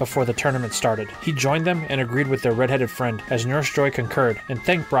nap before the tournament started. He joined them and agreed with their redheaded friend as Nurse Joy concurred and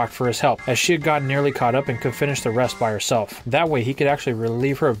thanked Brock for his help, as she had gotten nearly caught up and could finish the rest by herself. That way he could actually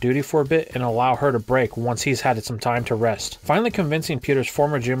relieve her of duty for a bit and allow her to break once he's had some time to rest. Finally convincing Peter's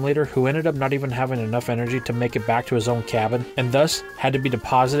former gym leader, who ended up not even having enough energy to make it back to his own cabin and thus had to be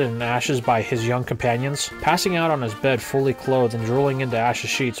deposited in ashes by his young companions, passing out on his bed fully clothed and drooling into Ash's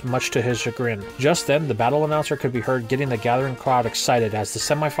sheets much to his chagrin. Just then, the battle announcer could be heard getting the gathering crowd excited as the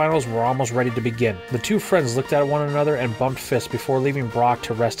semifinals were almost ready to begin. The two friends looked at one another and bumped fists before leaving Brock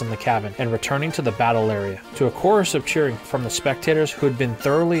to rest in the cabin and returning to the battle area, to a chorus of cheering from the spectators who had been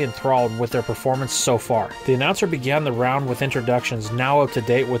thoroughly enthralled with their performance so far. The announcer began the round with introductions now up to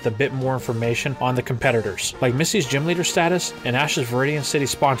date with a bit more information on the competitors, like Misty's gym leader status and Ash's Viridian City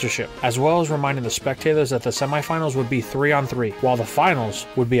sponsorship, as well as reminding the spectators that the semifinals would be 3-on-3, while the finals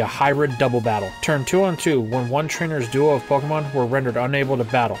would be a hybrid double battle, turned 2-on-2 when one trainer's duo of Pokemon were rendered unable to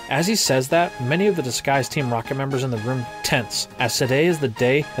battle. As he says that, many of the disguised Team Rocket members in the room tense, as today is the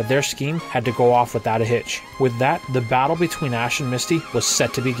day that their scheme had to go off without a hitch. With that, the battle between Ash and Misty was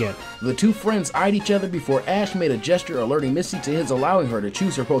set to begin. The two friends eyed each other before Ash made a gesture alerting Misty to his allowing her to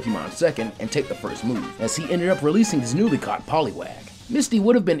choose her Pokemon second and take the first move, as he ended up releasing his newly caught Poliwag. Misty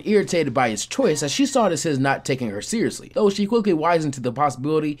would have been irritated by his choice as she saw it as his not taking her seriously, though she quickly wisened to the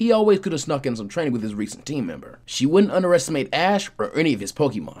possibility he always could have snuck in some training with his recent team member. She wouldn't underestimate Ash or any of his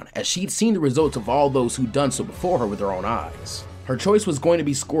Pokemon, as she'd seen the results of all those who'd done so before her with her own eyes. Her choice was going to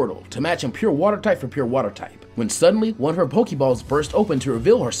be Squirtle, to match him pure water type for pure water type, when suddenly one of her Pokeballs burst open to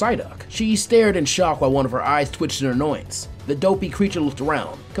reveal her Psyduck. She stared in shock while one of her eyes twitched in annoyance. The dopey creature looked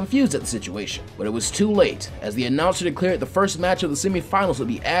around, confused at the situation, but it was too late, as the announcer declared the first match of the semifinals would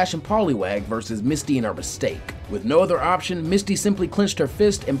be Ash and Poliwag versus Misty and her mistake. With no other option, Misty simply clenched her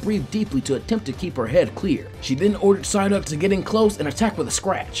fist and breathed deeply to attempt to keep her head clear. She then ordered Psyduck to get in close and attack with a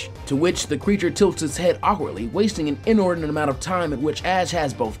scratch, to which the creature tilts its head awkwardly, wasting an inordinate amount of time at which Ash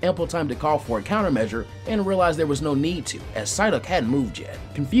has both ample time to call for a countermeasure and realized there was no need to, as Psyduck hadn't moved yet.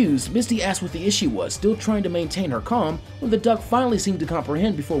 Confused, Misty asked what the issue was, still trying to maintain her calm, when the duck finally seemed to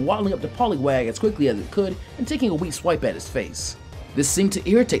comprehend before waddling up to Poliwag as quickly as it could and taking a weak swipe at his face. This seemed to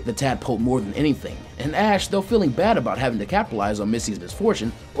irritate the tadpole more than anything, and Ash, though feeling bad about having to capitalize on Misty's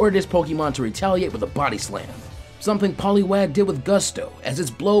misfortune, ordered his Pokemon to retaliate with a body slam. Something Poliwag did with gusto, as its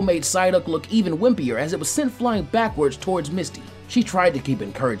blow made Psyduck look even wimpier as it was sent flying backwards towards Misty. She tried to keep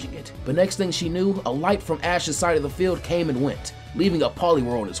encouraging it, but next thing she knew, a light from Ash's side of the field came and went, leaving a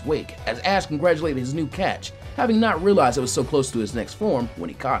Poliwhirl in his wake, as Ash congratulated his new catch, having not realized it was so close to his next form when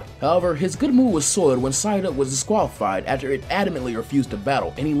he caught it. However, his good mood was soiled when Psyduck was disqualified after it adamantly refused to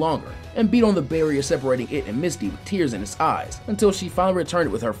battle any longer, and beat on the barrier separating it and Misty with tears in its eyes, until she finally returned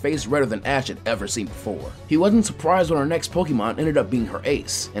it with her face redder than Ash had ever seen before. He wasn't surprised when her next Pokemon ended up being her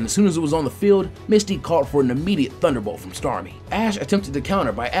ace, and as soon as it was on the field, Misty called for an immediate Thunderbolt from Starmie. Ash attempted to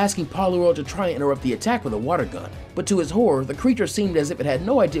counter by asking Poliwhirl to try and interrupt the attack with a water gun, but to his horror, the creature seemed as if it had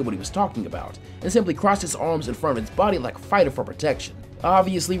no idea what he was talking about, and simply crossed its arms in front of its body like a fighter for protection,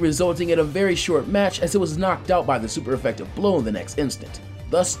 obviously resulting in a very short match as it was knocked out by the super effective blow in the next instant,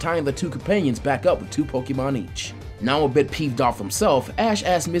 thus tying the two companions back up with 2 Pokemon each. Now a bit peeved off himself, Ash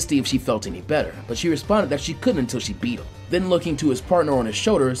asked Misty if she felt any better, but she responded that she couldn't until she beat him. Then looking to his partner on his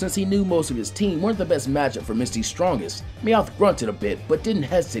shoulder, since he knew most of his team weren't the best matchup for Misty's strongest, Meowth grunted a bit but didn't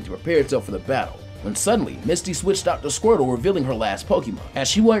hesitate to prepare itself for the battle, when suddenly Misty switched out to Squirtle, revealing her last Pokemon, as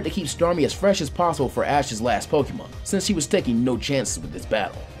she wanted to keep Starmie as fresh as possible for Ash's last Pokemon, since she was taking no chances with this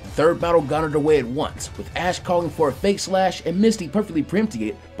battle. The third battle got underway at once, with Ash calling for a fake slash and Misty perfectly preempting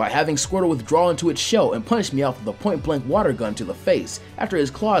it by by having Squirtle withdraw into its shell and punish Meowth with a point-blank water gun to the face after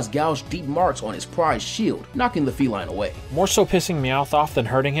his claws gouged deep marks on his prized shield, knocking the feline away. More so pissing Meowth off than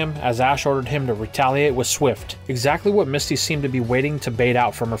hurting him, as Ash ordered him to retaliate with Swift, exactly what Misty seemed to be waiting to bait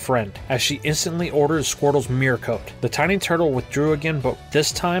out from her friend, as she instantly ordered Squirtle's mirror coat. The tiny turtle withdrew again, but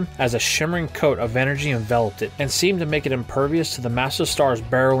this time as a shimmering coat of energy enveloped it, and seemed to make it impervious to the massive stars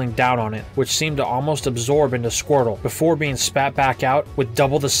barreling down on it, which seemed to almost absorb into Squirtle, before being spat back out with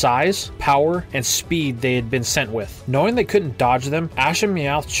double the size, power, and speed they had been sent with. Knowing they couldn't dodge them, Ash and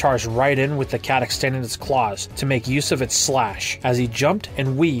Meowth charged right in with the cat extending its claws to make use of its slash, as he jumped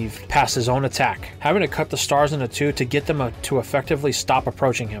and weaved past his own attack, having to cut the stars into two to get them to effectively stop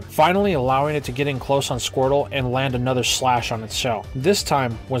approaching him, finally allowing it to get in close on Squirtle and land another slash on its shell. This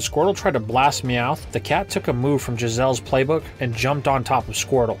time, when Squirtle tried to blast Meowth, the cat took a move from Giselle's playbook and jumped on top of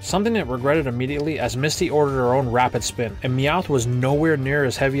Squirtle, something it regretted immediately as Misty ordered her own rapid spin, and Meowth was nowhere near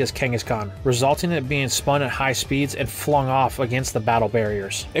as heavy as Kangaskhan, resulting in it being spun at high speeds and flung off against the battle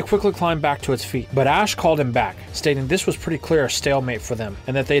barriers. It quickly climbed back to its feet, but Ash called him back, stating this was pretty clear a stalemate for them,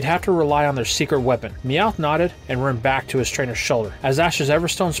 and that they'd have to rely on their secret weapon. Meowth nodded and ran back to his trainer's shoulder, as Ash's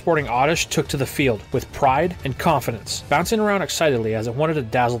Everstone sporting Oddish took to the field with pride and confidence, bouncing around excitedly as it wanted to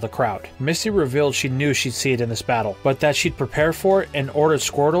dazzle the crowd. Misty revealed she knew she'd see it in this battle, but that she'd prepare for it and ordered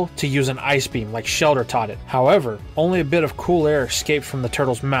Squirtle to use an ice beam like Shelter taught it. However, only a bit of cool air escaped from the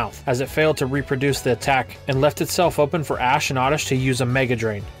turtle's mouth as it failed to reproduce the attack and left itself open for Ash and Oddish to use a Mega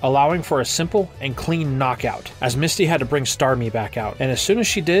Drain, allowing for a simple and clean knockout, as Misty had to bring Starmie back out, and as soon as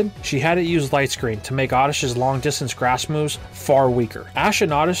she did, she had it use Light Screen to make Oddish's long-distance grass moves far weaker. Ash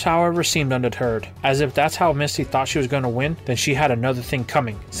and Oddish, however, seemed undeterred, as if that's how Misty thought she was going to win, then she had another thing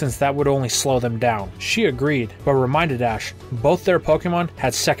coming, since that would only slow them down. She agreed, but reminded Ash both their Pokemon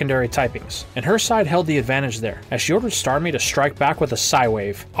had secondary typings, and her side held the advantage there, as she ordered Starmie to strike back with a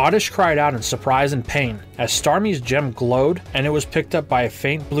Psy-Wave. Oddish cried out in surprise and pain, as Starmie's gem glowed, and it was picked up by a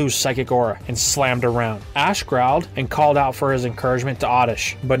faint blue psychic aura and slammed around. Ash growled and called out for his encouragement to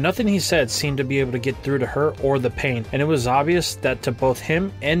Oddish, but nothing he said seemed to be able to get through to her or the pain, and it was obvious that to both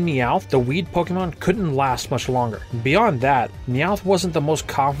him and Meowth, the weed Pokemon couldn't last much longer. Beyond that, Meowth wasn't the most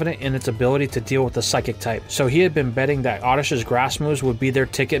confident in its ability to deal with the psychic type, so he had been betting that Oddish's grass moves would be their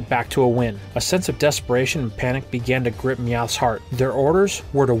ticket back to a win. A sense of desperation and panic began to grip Meowth's heart. Their orders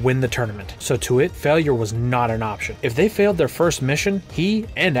were to win the tournament, so to it, failure was not an option. If they failed their first mission, he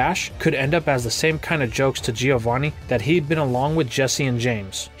and Ash could end up as the same kind of jokes to Giovanni that he'd been along with Jesse and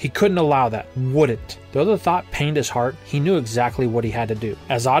James. He couldn't allow that, wouldn't. Though the thought pained his heart, he knew exactly what he had to do.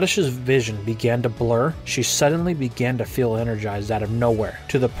 As Oddish's vision began to blur, she suddenly began to feel energized out of nowhere,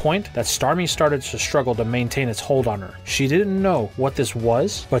 to the point that Starmie started to struggle to maintain its hold on her. She didn't know what this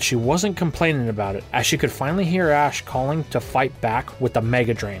was, but she wasn't complaining about it, as she could finally hear Ash calling to fight back with the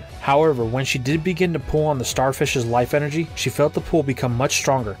Mega Drain. However, when she did begin to pull on the starfish's life energy, she felt the pull become much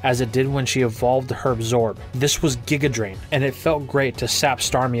stronger, as it did when she evolved her Absorb. This was Giga Drain, and it felt great to sap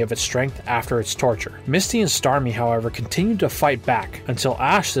Starmie of its strength after its torture. Misty and Starmie, however, continued to fight back, until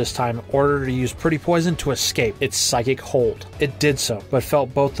Ash this time ordered her to use Pretty Poison to escape its psychic hold. It did so, but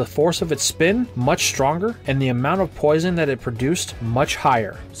felt both the force of its spin much stronger, and the amount of poison that it produced much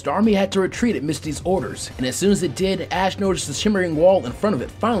higher. Starmie had to retreat at Misty's orders, and as soon as it did, Ash noticed the shimmering wall in front of it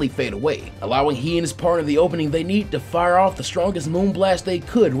finally fade away, allowing he and his partner the opening they need to fire off the strongest moonblast they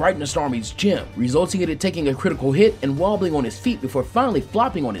could right into Starmie's gem, resulting in it taking a critical hit and wobbling on its feet before finally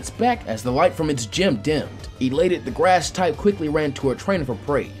flopping on its back as the light from its gem dimmed. Elated, the grass type quickly ran to her trainer for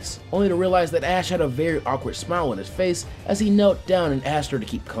praise, only to realize that Ash had a very awkward smile on his face as he knelt down and asked her to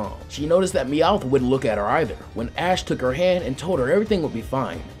keep calm. She noticed that Meowth wouldn't look at her either, when Ash took her hand and told her everything would be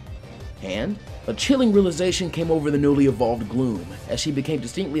fine. And a chilling realization came over the newly evolved Gloom, as she became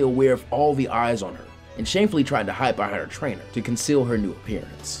distinctly aware of all the eyes on her, and shamefully tried to hide behind her trainer to conceal her new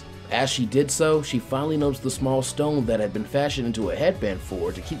appearance. As she did so, she finally noticed the small stone that had been fashioned into a headband for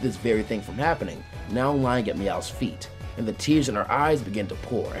her to keep this very thing from happening, now lying at Meowth's feet, and the tears in her eyes began to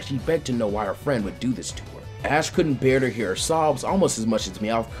pour as she begged to know why her friend would do this to her. Ash couldn't bear to hear her sobs almost as much as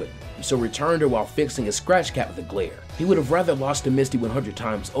Meowth could, so returned her while fixing a scratch cap with a glare. He would have rather lost to Misty 100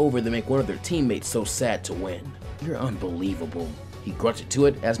 times over than make one of their teammates so sad to win. "You're unbelievable," he grunted to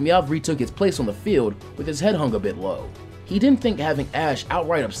it as Meowth retook its place on the field with his head hung a bit low. He didn't think having Ash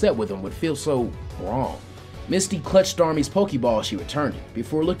outright upset with him would feel so wrong. Misty clutched Starmie's Pokeball as she returned it,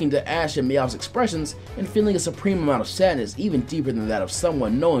 before looking to Ash and Meowth's expressions and feeling a supreme amount of sadness even deeper than that of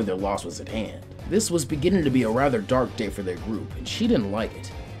someone knowing their loss was at hand. This was beginning to be a rather dark day for their group, and she didn't like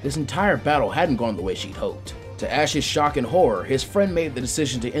it. This entire battle hadn't gone the way she'd hoped. To Ash's shock and horror, his friend made the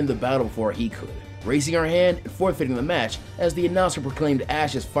decision to end the battle before he could. raising her hand and forfeiting the match as the announcer proclaimed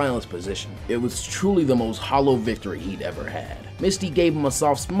Ash's finalist position. It was truly the most hollow victory he'd ever had. Misty gave him a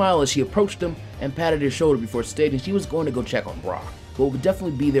soft smile as she approached him and patted his shoulder before stating she was going to go check on Brock, but would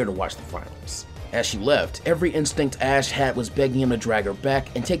definitely be there to watch the finals. As she left, every instinct Ash had was begging him to drag her back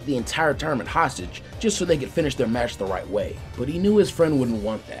and take the entire tournament hostage just so they could finish their match the right way. But he knew his friend wouldn't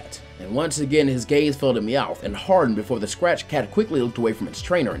want that. And once again his gaze fell to Meowth and hardened before the Scratch Cat quickly looked away from its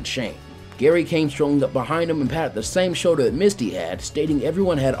trainer in shame. Gary came strolling up behind him and patted the same shoulder that Misty had, stating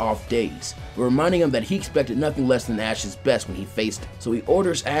everyone had off days, but reminding him that he expected nothing less than Ash's best when he faced him, so he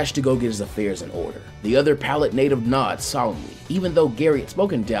orders Ash to go get his affairs in order. The other Pallet native nods solemnly, even though Gary had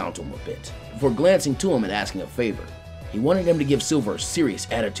spoken down to him a bit, before glancing to him and asking a favor. He wanted him to give Silver a serious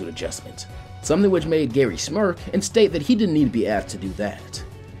attitude adjustment, something which made Gary smirk and state that he didn't need to be asked to do that.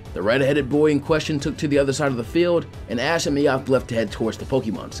 The red-headed boy in question took to the other side of the field, and Ash and Meowth left to head towards the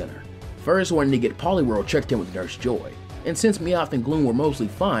Pokemon Center. First wanting to get Poliwhirl checked in with Nurse Joy, and since Meowth and Gloom were mostly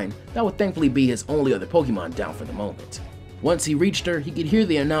fine, that would thankfully be his only other Pokemon down for the moment. Once he reached her, he could hear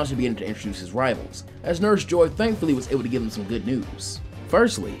the announcer begin to introduce his rivals, as Nurse Joy thankfully was able to give him some good news.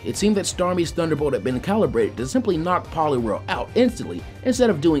 Firstly, it seemed that Starmie's Thunderbolt had been calibrated to simply knock Poliwhirl out instantly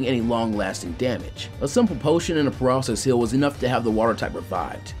instead of doing any long-lasting damage. A simple potion and a paralysis heal was enough to have the water type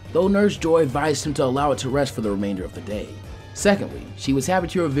revived, though Nurse Joy advised him to allow it to rest for the remainder of the day. Secondly, she was happy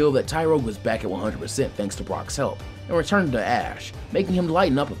to reveal that Tyrogue was back at 100% thanks to Brock's help, and returned to Ash, making him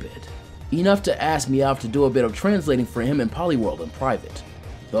lighten up a bit. Enough to ask Meowth to do a bit of translating for him and Poliwhirl in private,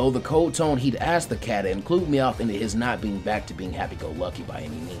 though the cold tone he'd asked the cat to include Meowth into his not being back to being happy-go-lucky by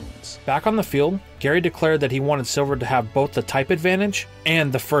any means. Back on the field, Gary declared that he wanted Silver to have both the type advantage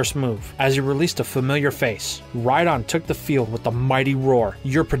and the first move, as he released a familiar face. Rhydon took the field with a mighty roar.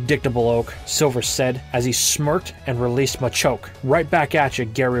 "You're predictable, Oak," Silver said as he smirked and released Machoke. "Right back at you,"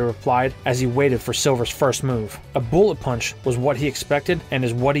 Gary replied as he waited for Silver's first move. A bullet punch was what he expected and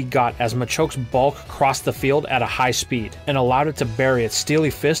is what he got as Machoke's bulk crossed the field at a high speed and allowed it to bury its steely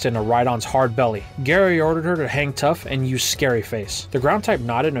fist into Rhydon's hard belly. Gary ordered her to hang tough and use Scary Face. The ground type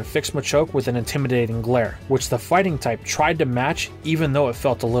nodded and fixed Machoke with an intimidating glare, which the fighting type tried to match even though it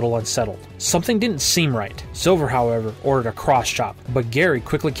felt a little unsettled. Something didn't seem right. Silver, however, ordered a cross chop, but Gary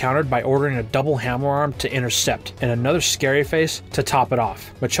quickly countered by ordering a double hammer arm to intercept and another Scary Face to top it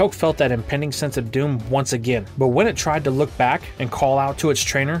off. Machoke felt that impending sense of doom once again, but when it tried to look back and call out to its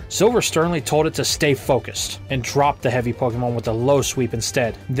trainer, Silver sternly told it to stay focused and dropped the heavy Pokemon with a low sweep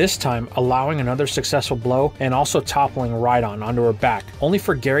instead, this time allowing another successful blow and also toppling Rhydon onto her back, only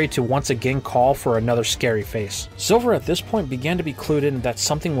for Gary to once again call for another Scary Face. Silver at this point began to be clued in that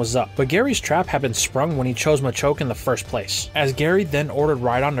something was up, but Gary's trap had been sprung when he chose Machoke in the first place, as Gary then ordered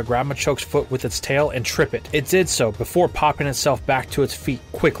Rhydon to grab Machoke's foot with its tail and trip it. It did so before popping itself back to its feet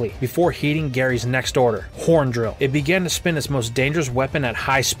quickly, before heeding Gary's next order, Horn Drill. It began to spin its most dangerous weapon at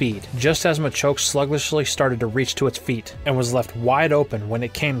high speed, just as Machoke sluggishly started to reach to its feet, and was left wide open when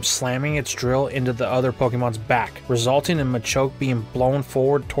it came slamming its drill into the other Pokemon's back, resulting in Machoke being blown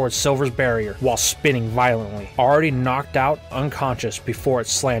forward towards Silver's barrier while spinning violently, already knocked out unconscious before it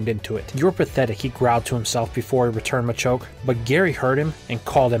slammed into it. "You're pathetic," he growled to himself before he returned Machoke, but Gary heard him and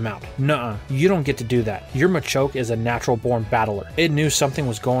called him out. "Nuh-uh, you don't get to do that. Your Machoke is a natural-born battler. It knew something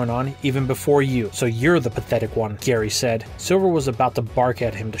was going on even before you, so you're the pathetic one," Gary said. Silver was about to bark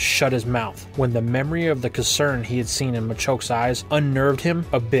at him to shut his mouth when the memory of the concern he had seen in Machoke's eyes unnerved him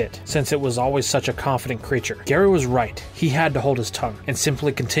a bit, since it was always such a confident creature. Gary was right. He had to hold his tongue and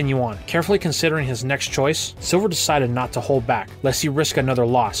simply continue on. Carefully considering his next choice, Silver decided not to hold back, lest he risk another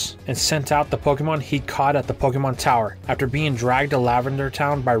loss, and sent out the Pokemon he'd caught at the Pokemon Tower after being dragged to Lavender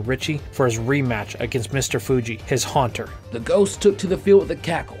Town by Richie for his rematch against Mr. Fuji, his haunter. The ghost took to the field with a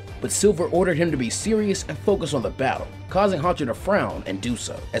cackle, but Silver ordered him to be serious and focus on the battle, causing Haunter to frown and do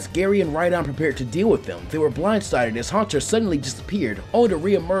so. As Gary and Rhydon prepared to deal with them, they were blindsided as Haunter suddenly disappeared, only to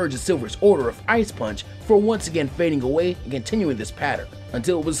re-emerge as Silver's order of Ice Punch before once again fading away and continuing this pattern,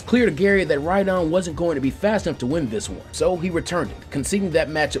 until it was clear to Gary that Rhydon wasn't going to be fast enough to win this one, so he returned it, conceding that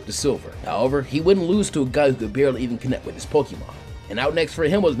matchup to Silver. However, he wouldn't lose to a guy who could barely even connect with his Pokemon. And out next for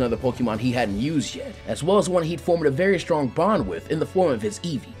him was another Pokemon he hadn't used yet, as well as one he'd formed a very strong bond with in the form of his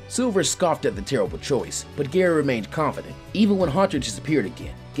Eevee. Silver scoffed at the terrible choice, but Gary remained confident, even when Haunter disappeared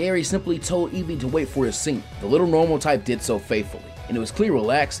again. Gary simply told Eevee to wait for his signal. The little normal type did so faithfully, and it was clearly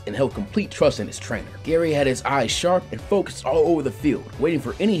relaxed and held complete trust in his trainer. Gary had his eyes sharp and focused all over the field, waiting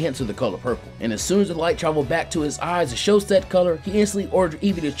for any hints of the color purple. And as soon as the light traveled back to his eyes to show said color, he instantly ordered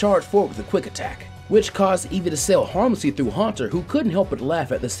Eevee to charge forward with a quick attack. which caused Eevee to sail harmlessly through Haunter, who couldn't help but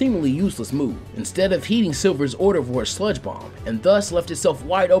laugh at the seemingly useless move, instead of heeding Silver's order for a Sludge Bomb, and thus left itself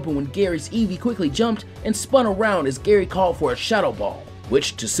wide open when Gary's Eevee quickly jumped and spun around as Gary called for a Shadow Ball,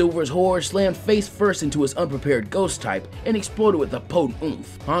 which to Silver's horror slammed face first into his unprepared Ghost type and exploded with a potent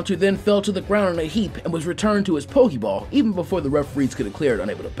oomph. Haunter then fell to the ground in a heap and was returned to his Pokeball even before the referees could declare it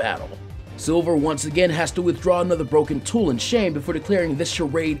unable to battle. Silver once again has to withdraw another broken tool in shame before declaring this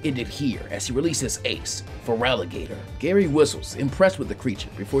charade ended here as he releases Ace, Feraligatr. Gary whistles, impressed with the creature,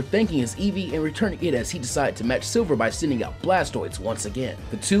 before thanking his Eevee and returning it as he decided to match Silver by sending out Blastoids once again.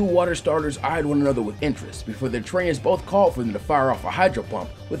 The two water starters eyed one another with interest before their trainers both called for them to fire off a Hydro Pump,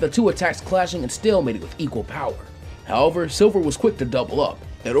 with the two attacks clashing and stalemated with equal power. However, Silver was quick to double up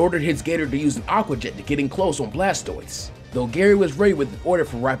and ordered his Gator to use an Aqua Jet to get in close on Blastoids, though Gary was ready with an order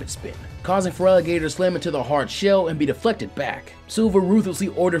for Rapid Spin, causing Feraligatr to slam into the hard shell and be deflected back. Silver ruthlessly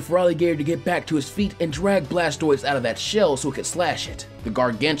ordered Feraligatr to get back to his feet and drag Blastoise out of that shell so it could slash it. The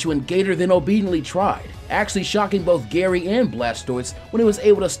gargantuan Gator then obediently tried, actually shocking both Gary and Blastoise when it was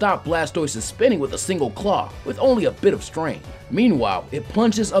able to stop Blastoise's spinning with a single claw, with only a bit of strain. Meanwhile, it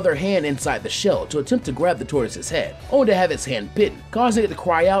plunged its other hand inside the shell to attempt to grab the tortoise's head, only to have its hand bitten, causing it to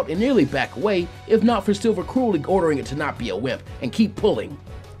cry out and nearly back away, if not for Silver cruelly ordering it to not be a wimp and keep pulling.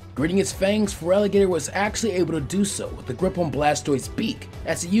 Gritting its fangs, Feraligatr was actually able to do so with the grip on Blastoise's beak,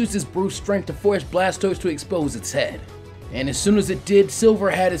 as he used his brute strength to force Blastoise to expose its head. And as soon as it did,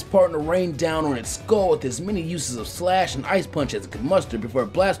 Silver had his partner rain down on its skull with as many uses of Slash and Ice Punch as it could muster before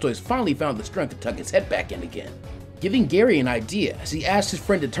Blastoise finally found the strength to tuck its head back in again, giving Gary an idea as he asked his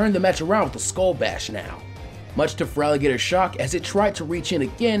friend to turn the match around with a Skull Bash now. Much to Feraligatr's shock, as it tried to reach in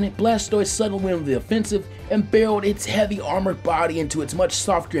again, Blastoise suddenly went on the offensive and barreled its heavy armored body into its much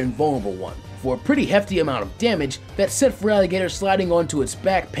softer and vulnerable one, for a pretty hefty amount of damage that sent Feraligatr sliding onto its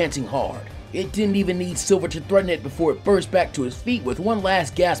back, panting hard. It didn't even need Silver to threaten it before it burst back to his feet with one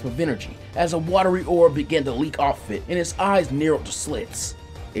last gasp of energy, as a watery orb began to leak off of it and his eyes narrowed to slits.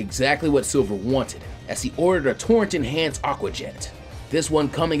 Exactly what Silver wanted, as he ordered a Torrent-enhanced Aqua Jet. This one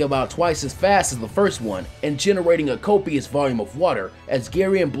coming about twice as fast as the first one and generating a copious volume of water as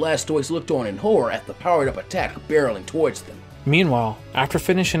Gary and Blastoise looked on in horror at the powered up attack barreling towards them. Meanwhile, after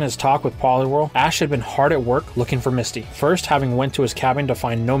finishing his talk with Poliwhirl, Ash had been hard at work looking for Misty. First, having went to his cabin to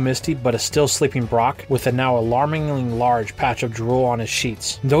find no Misty but a still sleeping Brock with a now alarmingly large patch of drool on his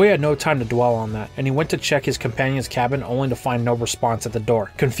sheets. Though he had no time to dwell on that, and he went to check his companion's cabin only to find no response at the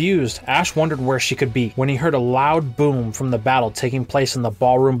door. Confused, Ash wondered where she could be when he heard a loud boom from the battle taking place in the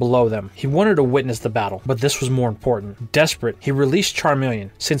ballroom below them. He wanted to witness the battle, but this was more important. Desperate, he released Charmeleon,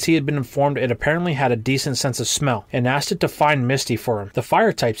 since he had been informed it apparently had a decent sense of smell, and asked it to find Misty for him. The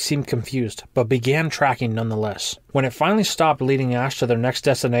fire type seemed confused, but began tracking nonetheless. When it finally stopped leading Ash to their next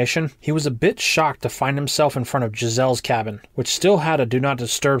destination, he was a bit shocked to find himself in front of Giselle's cabin, which still had a Do Not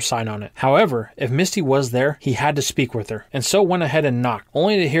Disturb sign on it. However, if Misty was there, he had to speak with her, and so went ahead and knocked,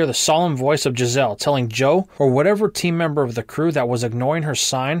 only to hear the solemn voice of Giselle telling Joe, or whatever team member of the crew that was ignoring her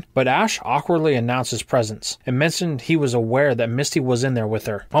sign, but Ash awkwardly announced his presence, and mentioned he was aware that Misty was in there with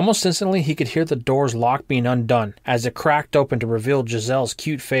her. Almost instantly, he could hear the door's lock being undone, as it cracked open to reveal Giselle's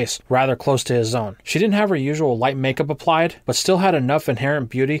cute face rather close to his own. She didn't have her usual light makeup applied, but still had enough inherent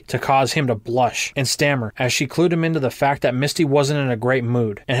beauty to cause him to blush and stammer as she clued him into the fact that Misty wasn't in a great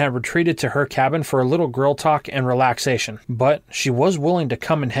mood and had retreated to her cabin for a little girl talk and relaxation, but she was willing to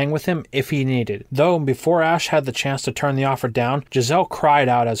come and hang with him if he needed. Though before Ash had the chance to turn the offer down, Giselle cried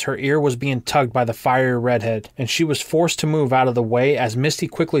out as her ear was being tugged by the fiery redhead, and she was forced to move out of the way as Misty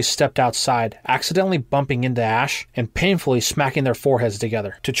quickly stepped outside, accidentally bumping into Ash and painfully smacking their foreheads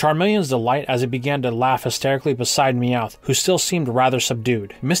together, to Charmeleon's delight as he began to laugh hysterically beside Meowth, who still seemed rather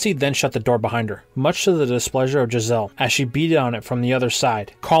subdued. Misty then shut the door behind her, much to the displeasure of Giselle, as she beat on it from the other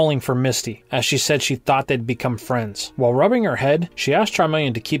side, calling for Misty, as she said she thought they'd become friends. While rubbing her head, she asked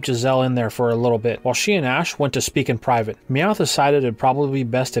Charmeleon to keep Giselle in there for a little bit, while she and Ash went to speak in private. Meowth decided it'd probably be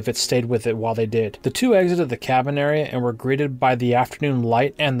best if it stayed with it while they did. The two exited the cabin area and were greeted by the afternoon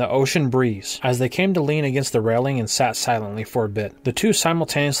light and the ocean breeze, as they came to lean against the railing and sat silently for a bit. The two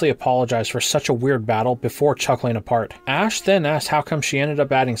simultaneously apologized for such a weird battle before chuckling apart. Ash then asked how come she ended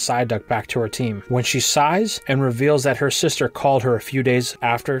up adding Psyduck back to her team, when she sighs and reveals that her sister called her a few days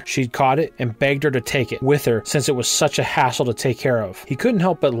after she'd caught it and begged her to take it with her since it was such a hassle to take care of. He couldn't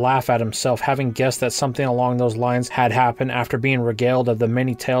help but laugh at himself, having guessed that something along those lines had happened after being regaled of the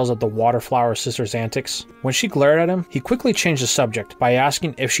many tales of the Waterflower sister's antics. When she glared at him, he quickly changed the subject by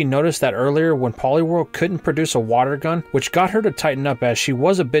asking if she noticed that earlier when Poliwhirl couldn't produce a water gun, which got her to tighten up as she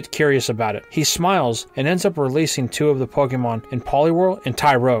was a bit curious about it. He smiles and ends up releasing 2 of the Pokemon in Poliwhirl and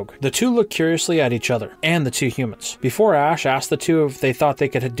Tyrogue. The 2 looked curiously at each other and the 2 humans, before Ash asked the 2 if they thought they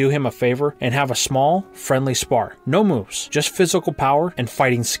could do him a favor and have a small, friendly spar. No moves, just physical power and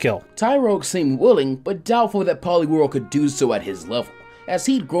fighting skill. Tyrogue seemed willing, but doubtful that Poliwhirl could do so at his level, as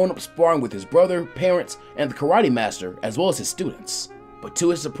he'd grown up sparring with his brother, parents, and the karate master, as well as his students. But to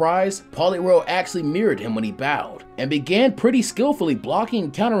his surprise, Poliwhirl actually mirrored him when he bowed, and began pretty skillfully blocking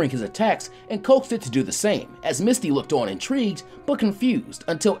and countering his attacks and coaxed it to do the same, as Misty looked on intrigued but confused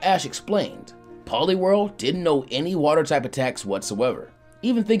until Ash explained. Poliwhirl didn't know any water-type attacks whatsoever.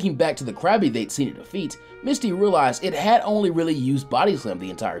 Even thinking back to the Krabby they'd seen it defeat, Misty realized it had only really used Body Slam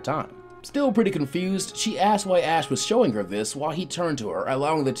the entire time. Still pretty confused, she asked why Ash was showing her this while he turned to her,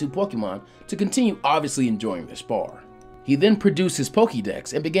 allowing the 2 Pokemon to continue obviously enjoying their spar. He then produced his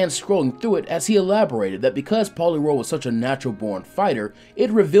Pokédex and began scrolling through it as he elaborated that because Poliwhirl was such a natural-born fighter, it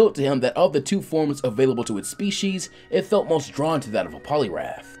revealed to him that of the 2 forms available to its species, it felt most drawn to that of a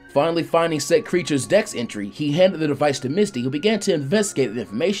Poliwrath. Finally finding said creature's dex entry, he handed the device to Misty, who began to investigate the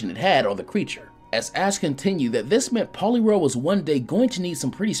information it had on the creature. As Ash continued that this meant Poliwhirl was one day going to need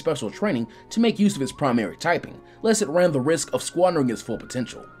some pretty special training to make use of its primary typing, lest it ran the risk of squandering its full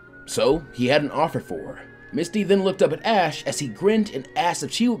potential. So, he had an offer for her. Misty then looked up at Ash as he grinned and asked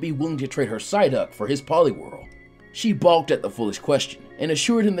if she would be willing to trade her Psyduck for his Poliwhirl. She balked at the foolish question, and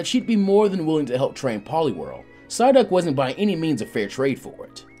assured him that she'd be more than willing to help train Poliwhirl. Psyduck wasn't by any means a fair trade for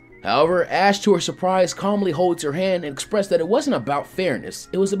it. However, Ash, to her surprise, calmly holds her hand and expressed that it wasn't about fairness,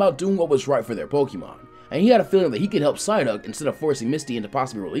 it was about doing what was right for their Pokemon, and he had a feeling that he could help Psyduck instead of forcing Misty into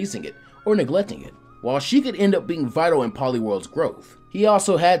possibly releasing it or neglecting it, while she could end up being vital in Poliwhirl's growth. He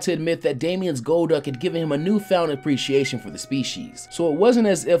also had to admit that Damien's Golduck had given him a newfound appreciation for the species, so it wasn't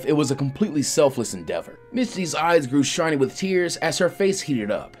as if it was a completely selfless endeavor. Misty's eyes grew shiny with tears as her face heated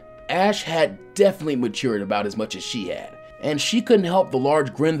up. Ash had definitely matured about as much as she had, and she couldn't help the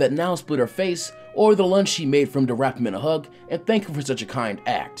large grin that now split her face, or the lunge she made for him to wrap him in a hug and thank him for such a kind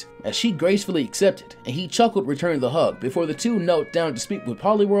act, as she gracefully accepted, and he chuckled returning the hug before the 2 knelt down to speak with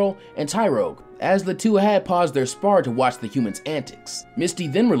Poliwhirl and Tyrogue, as the 2 had paused their spar to watch the humans' antics. Misty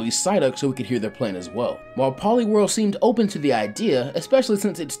then released Psyduck so we could hear their plan as well. While Poliwhirl seemed open to the idea, especially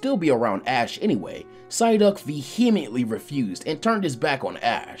since it'd still be around Ash anyway, Psyduck vehemently refused and turned his back on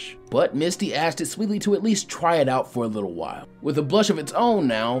Ash. But Misty asked it sweetly to at least try it out for a little while. With a blush of its own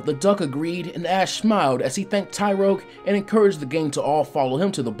now, the duck agreed and Ash smiled as he thanked Tyrogue and encouraged the gang to all follow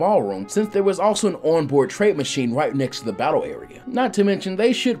him to the ballroom, since there was also an onboard trade machine right next to the battle area. Not to mention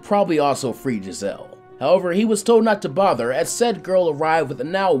they should probably also free Giselle. However, he was told not to bother as said girl arrived with the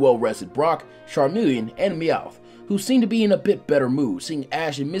now well-rested Brock, Charmeleon, and Meowth, who seemed to be in a bit better mood seeing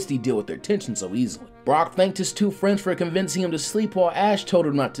Ash and Misty deal with their tension so easily. Brock thanked his 2 friends for convincing him to sleep while Ash told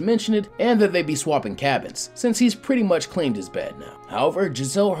him not to mention it and that they'd be swapping cabins, since he's pretty much claimed his bed now. However,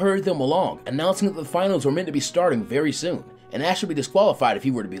 Giselle hurried them along, announcing that the finals were meant to be starting very soon, and Ash would be disqualified if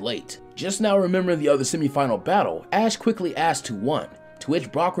he were to be late. Just now remembering the other semi-final battle, Ash quickly asked who won, to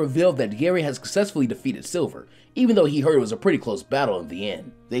which Brock revealed that Gary had successfully defeated Silver, even though he heard it was a pretty close battle in the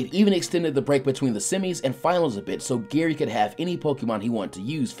end. They'd even extended the break between the semis and finals a bit so Gary could have any Pokemon he wanted to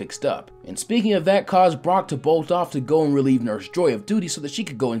use fixed up. And speaking of that, caused Brock to bolt off to go and relieve Nurse Joy of duty so that she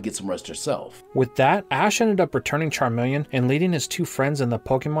could go and get some rest herself. With that, Ash ended up returning Charmeleon and leading his 2 friends and the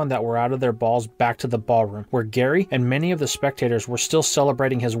Pokemon that were out of their balls back to the ballroom, where Gary and many of the spectators were still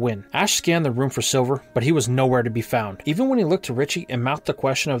celebrating his win. Ash scanned the room for Silver, but he was nowhere to be found. Even when he looked to Richie and mouthed the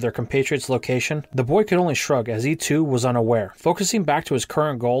question of their compatriot's location, the boy could only shrug as he too was unaware. Focusing back to his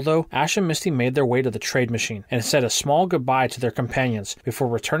current goal though, Ash and Misty made their way to the trade machine and said a small goodbye to their companions before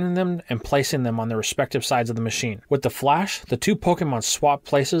returning them and placing them on their respective sides of the machine. With the flash, the 2 Pokemon swapped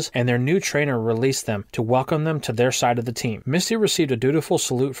places and their new trainer released them to welcome them to their side of the team. Misty received a dutiful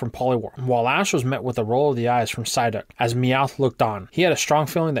salute from Poliwhirl, while Ash was met with a roll of the eyes from Psyduck as Meowth looked on. He had a strong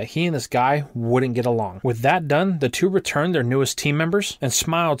feeling that he and this guy wouldn't get along. With that done, the 2 returned their newest team members and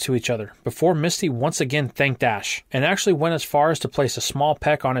smiled to each other before Misty once again thanked Ash, and actually went as far as to place a small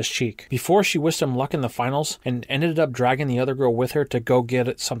peck on his cheek before she wished him luck in the finals and ended up dragging the other girl with her to go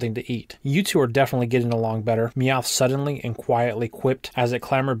get something to eat. "You 2 are definitely getting along better," Meowth suddenly and quietly quipped as it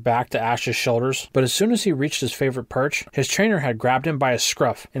clambered back to Ash's shoulders, but as soon as he reached his favorite perch, his trainer had grabbed him by his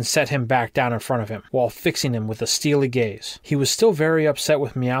scruff and set him back down in front of him while fixing him with a steely gaze. He was still very upset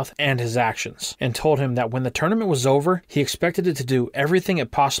with Meowth and his actions, and told him that when the tournament was over, he expected it to do everything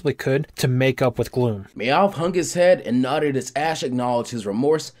it possibly could to make up with Gloom. Meowth hung his head and nodded as Ash acknowledged his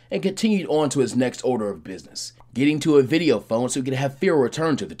remorse and continued on to his next order of business, getting to a video phone so he could have Fear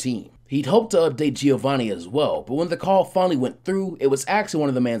return to the team. He'd hoped to update Giovanni as well, but when the call finally went through, it was actually one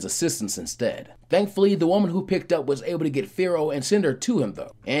of the man's assistants instead. Thankfully, the woman who picked up was able to get Firo and send her to him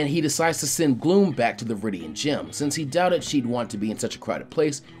though, and he decides to send Gloom back to the Viridian Gym, since he doubted she'd want to be in such a crowded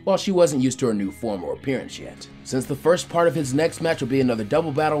place while she wasn't used to her new form or appearance yet. Since the first part of his next match would be another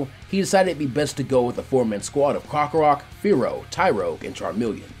double battle, he decided it'd be best to go with a 4-man squad of Krokorok, Firo, Tyrogue, and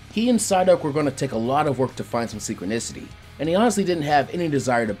Charmeleon. He and Psyduck were going to take a lot of work to find some synchronicity, and he honestly didn't have any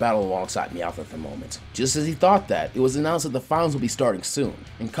desire to battle alongside Meowth at the moment. Just as he thought that, it was announced that the finals would be starting soon,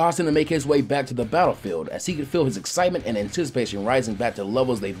 and caused him to make his way back to the battlefield as he could feel his excitement and anticipation rising back to the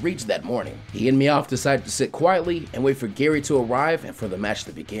levels they'd reached that morning. He and Meowth decided to sit quietly and wait for Gary to arrive and for the match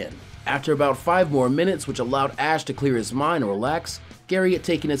to begin. After about 5 more minutes, which allowed Ash to clear his mind and relax, Gary had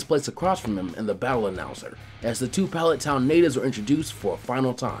taken his place across from him in the battle announcer, as the 2 Pallet Town natives were introduced for a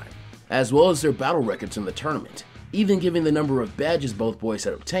final time, as well as their battle records in the tournament, even giving the number of badges both boys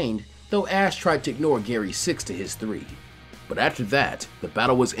had obtained, though Ash tried to ignore Gary's 6 to his 3. But after that, the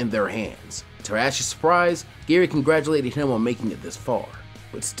battle was in their hands. To Ash's surprise, Gary congratulated him on making it this far,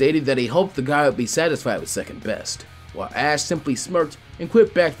 but stated that he hoped the guy would be satisfied with second best, while Ash simply smirked and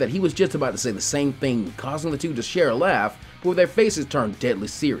quipped back that he was just about to say the same thing, causing the two to share a laugh, but with their faces turned deadly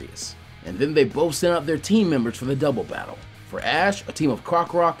serious. And then they both sent out their team members for the double battle. For Ash, a team of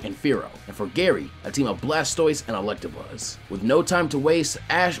Krokorok and Firo, and for Gary, a team of Blastoise and Electabuzz. With no time to waste,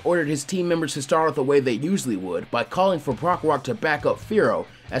 Ash ordered his team members to start off the way they usually would by calling for Krokorok to back up Firo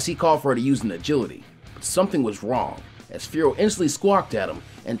as he called for her to use an agility. But something was wrong, as Firo instantly squawked at him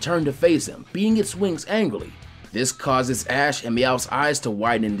and turned to face him, beating its wings angrily. This causes Ash and Meowth's eyes to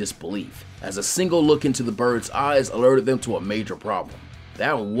widen in disbelief, as a single look into the bird's eyes alerted them to a major problem.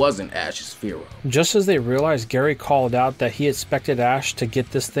 That wasn't Ash's Firo. Just as they realized, Gary called out that he expected Ash to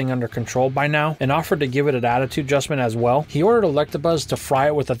get this thing under control by now and offered to give it an attitude adjustment as well. He ordered Electabuzz to fry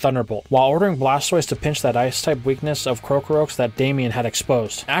it with a Thunderbolt, while ordering Blastoise to pinch that ice-type weakness of Krokorok's that Damien had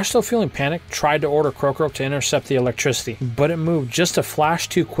exposed. Ash, still feeling panicked, tried to order Krokorok to intercept the electricity, but it moved just a flash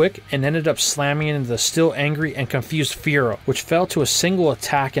too quick and ended up slamming into the still angry and confused Firo, which fell to a single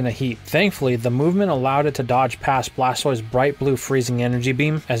attack in a heap. Thankfully, the movement allowed it to dodge past Blastoise's bright blue freezing energy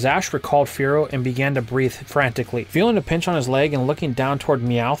beam as Ash recalled Firo and began to breathe frantically, feeling a pinch on his leg and looking down toward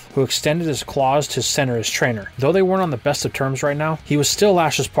Meowth, who extended his claws to center his trainer. Though they weren't on the best of terms right now, he was still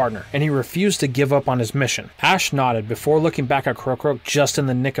Ash's partner, and he refused to give up on his mission. Ash nodded before looking back at Krokorok just in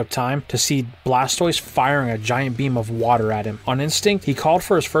the nick of time to see Blastoise firing a giant beam of water at him. On instinct, he called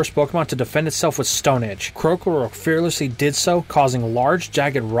for his first Pokemon to defend itself with Stone Edge. Krokorok fearlessly did so, causing large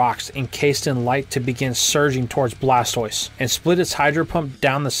jagged rocks encased in light to begin surging towards Blastoise, and split its Hydro Pump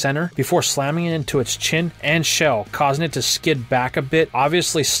down the center before slamming it into its chin and shell, causing it to skid back a bit,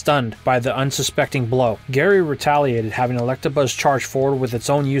 obviously stunned by the unsuspecting blow. Gary retaliated, having Electabuzz charge forward with its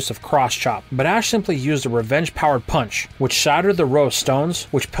own use of Cross Chop, but Ash simply used a revenge-powered punch, which shattered the row of stones,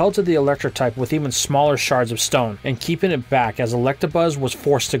 which pelted the Electrotype with even smaller shards of stone, and keeping it back as Electabuzz was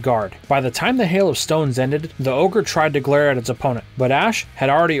forced to guard. By the time the hail of stones ended, the ogre tried to glare at its opponent, but Ash had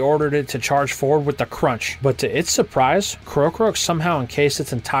already ordered it to charge forward with the Crunch. But to its surprise, Krokorok somehow encased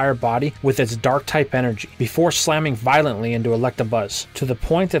its entire body with its Dark-type energy, before slamming violently into Electabuzz, to the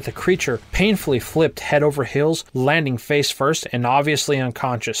point that the creature painfully flipped head over heels, landing face first and obviously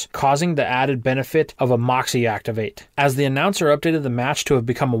unconscious, causing the added benefit of a Moxie activate. As the announcer updated the match to have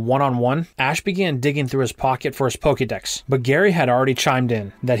become a one-on-one, Ash began digging through his pocket for his Pokédex, but Gary had already chimed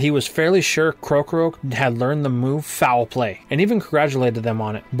in that he was fairly sure Krokorok had learned the move Foul Play, and even congratulated them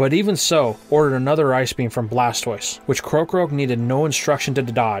on it, but even so, ordered another Ice Beam from Blastoise, which Krokorok needed no instruction to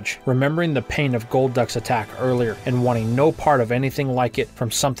dodge, remembering the pain of Golduck's attack earlier and wanting no part of anything like it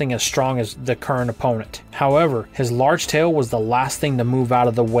from something as strong as the current opponent. However, his large tail was the last thing to move out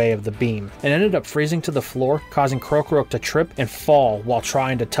of the way of the beam, and ended up freezing to the floor, causing Krokorok to trip and fall while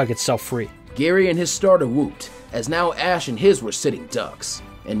trying to tug itself free. Gary and his starter whooped, as now Ash and his were sitting ducks.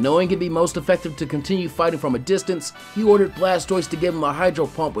 And knowing it'd be most effective to continue fighting from a distance, he ordered Blastoise to give him a Hydro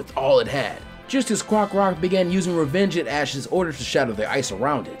Pump with all it had, just as Krokorok began using revenge at Ash's order to shatter the ice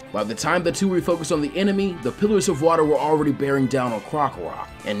around it. By the time the two refocused on the enemy, the pillars of water were already bearing down on Krokorok,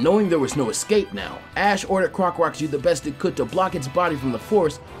 and knowing there was no escape now, Ash ordered Krokorok to do the best it could to block its body from the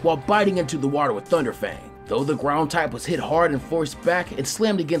force while biting into the water with Thunder Fang. Though the ground type was hit hard and forced back and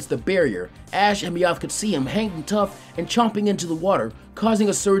slammed against the barrier, Ash and Meowth could see him hanging tough and chomping into the water, causing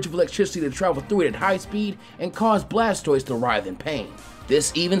a surge of electricity to travel through it at high speed and cause Blastoise to writhe in pain.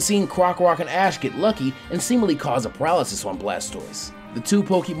 This even seen Krokorok and Ash get lucky and seemingly cause a paralysis on Blastoise. The two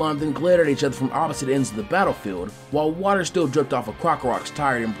Pokemon then glared at each other from opposite ends of the battlefield, while water still dripped off of Krokorok's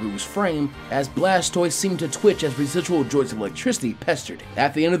tired and bruised frame, as Blastoise seemed to twitch as residual joints of electricity pestered it.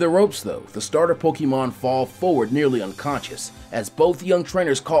 At the end of the ropes though, the starter Pokemon fall forward nearly unconscious, as both young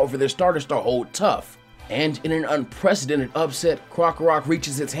trainers called for their starters to hold tough. And in an unprecedented upset, Krokorok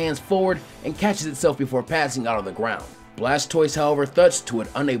reaches its hands forward and catches itself before passing out on the ground. Blastoise, however, thuds to it,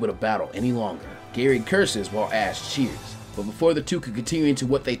 unable to battle any longer. Gary curses while Ash cheers. But before the two could continue into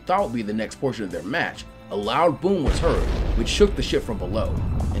what they thought would be the next portion of their match, a loud boom was heard, which shook the ship from below.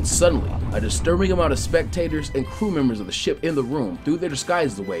 And suddenly, a disturbing amount of spectators and crew members of the ship in the room threw their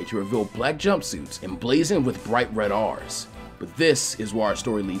disguises away to reveal black jumpsuits emblazoned with bright red R's. But this is where our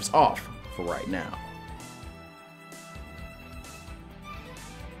story leaves off for right now.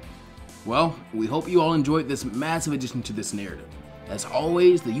 Well, we hope you all enjoyed this massive addition to this narrative. As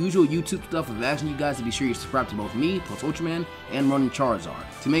always, the usual YouTube stuff of asking you guys to be sure you subscribe to both me, plus Ultraman, and RONIN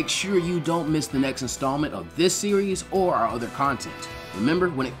Charizard, to make sure you don't miss the next installment of this series or our other content. Remember,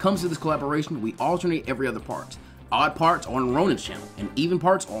 when it comes to this collaboration, we alternate every other part. Odd parts are on RONIN's channel, and even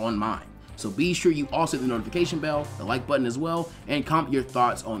parts are on mine. So be sure you also hit the notification bell, the like button as well, and comment your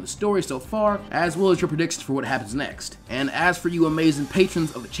thoughts on the story so far, as well as your predictions for what happens next. And as for you amazing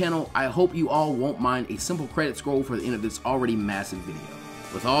patrons of the channel, I hope you all won't mind a simple credit scroll for the end of this already massive video.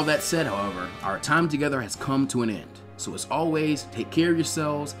 With all that said, however, our time together has come to an end. So as always, take care of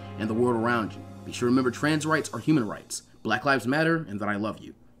yourselves and the world around you. Be sure to remember trans rights are human rights, Black Lives Matter, and that I love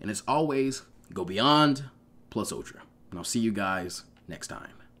you. And as always, go beyond, plus Ultra. And I'll see you guys next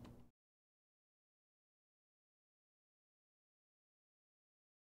time.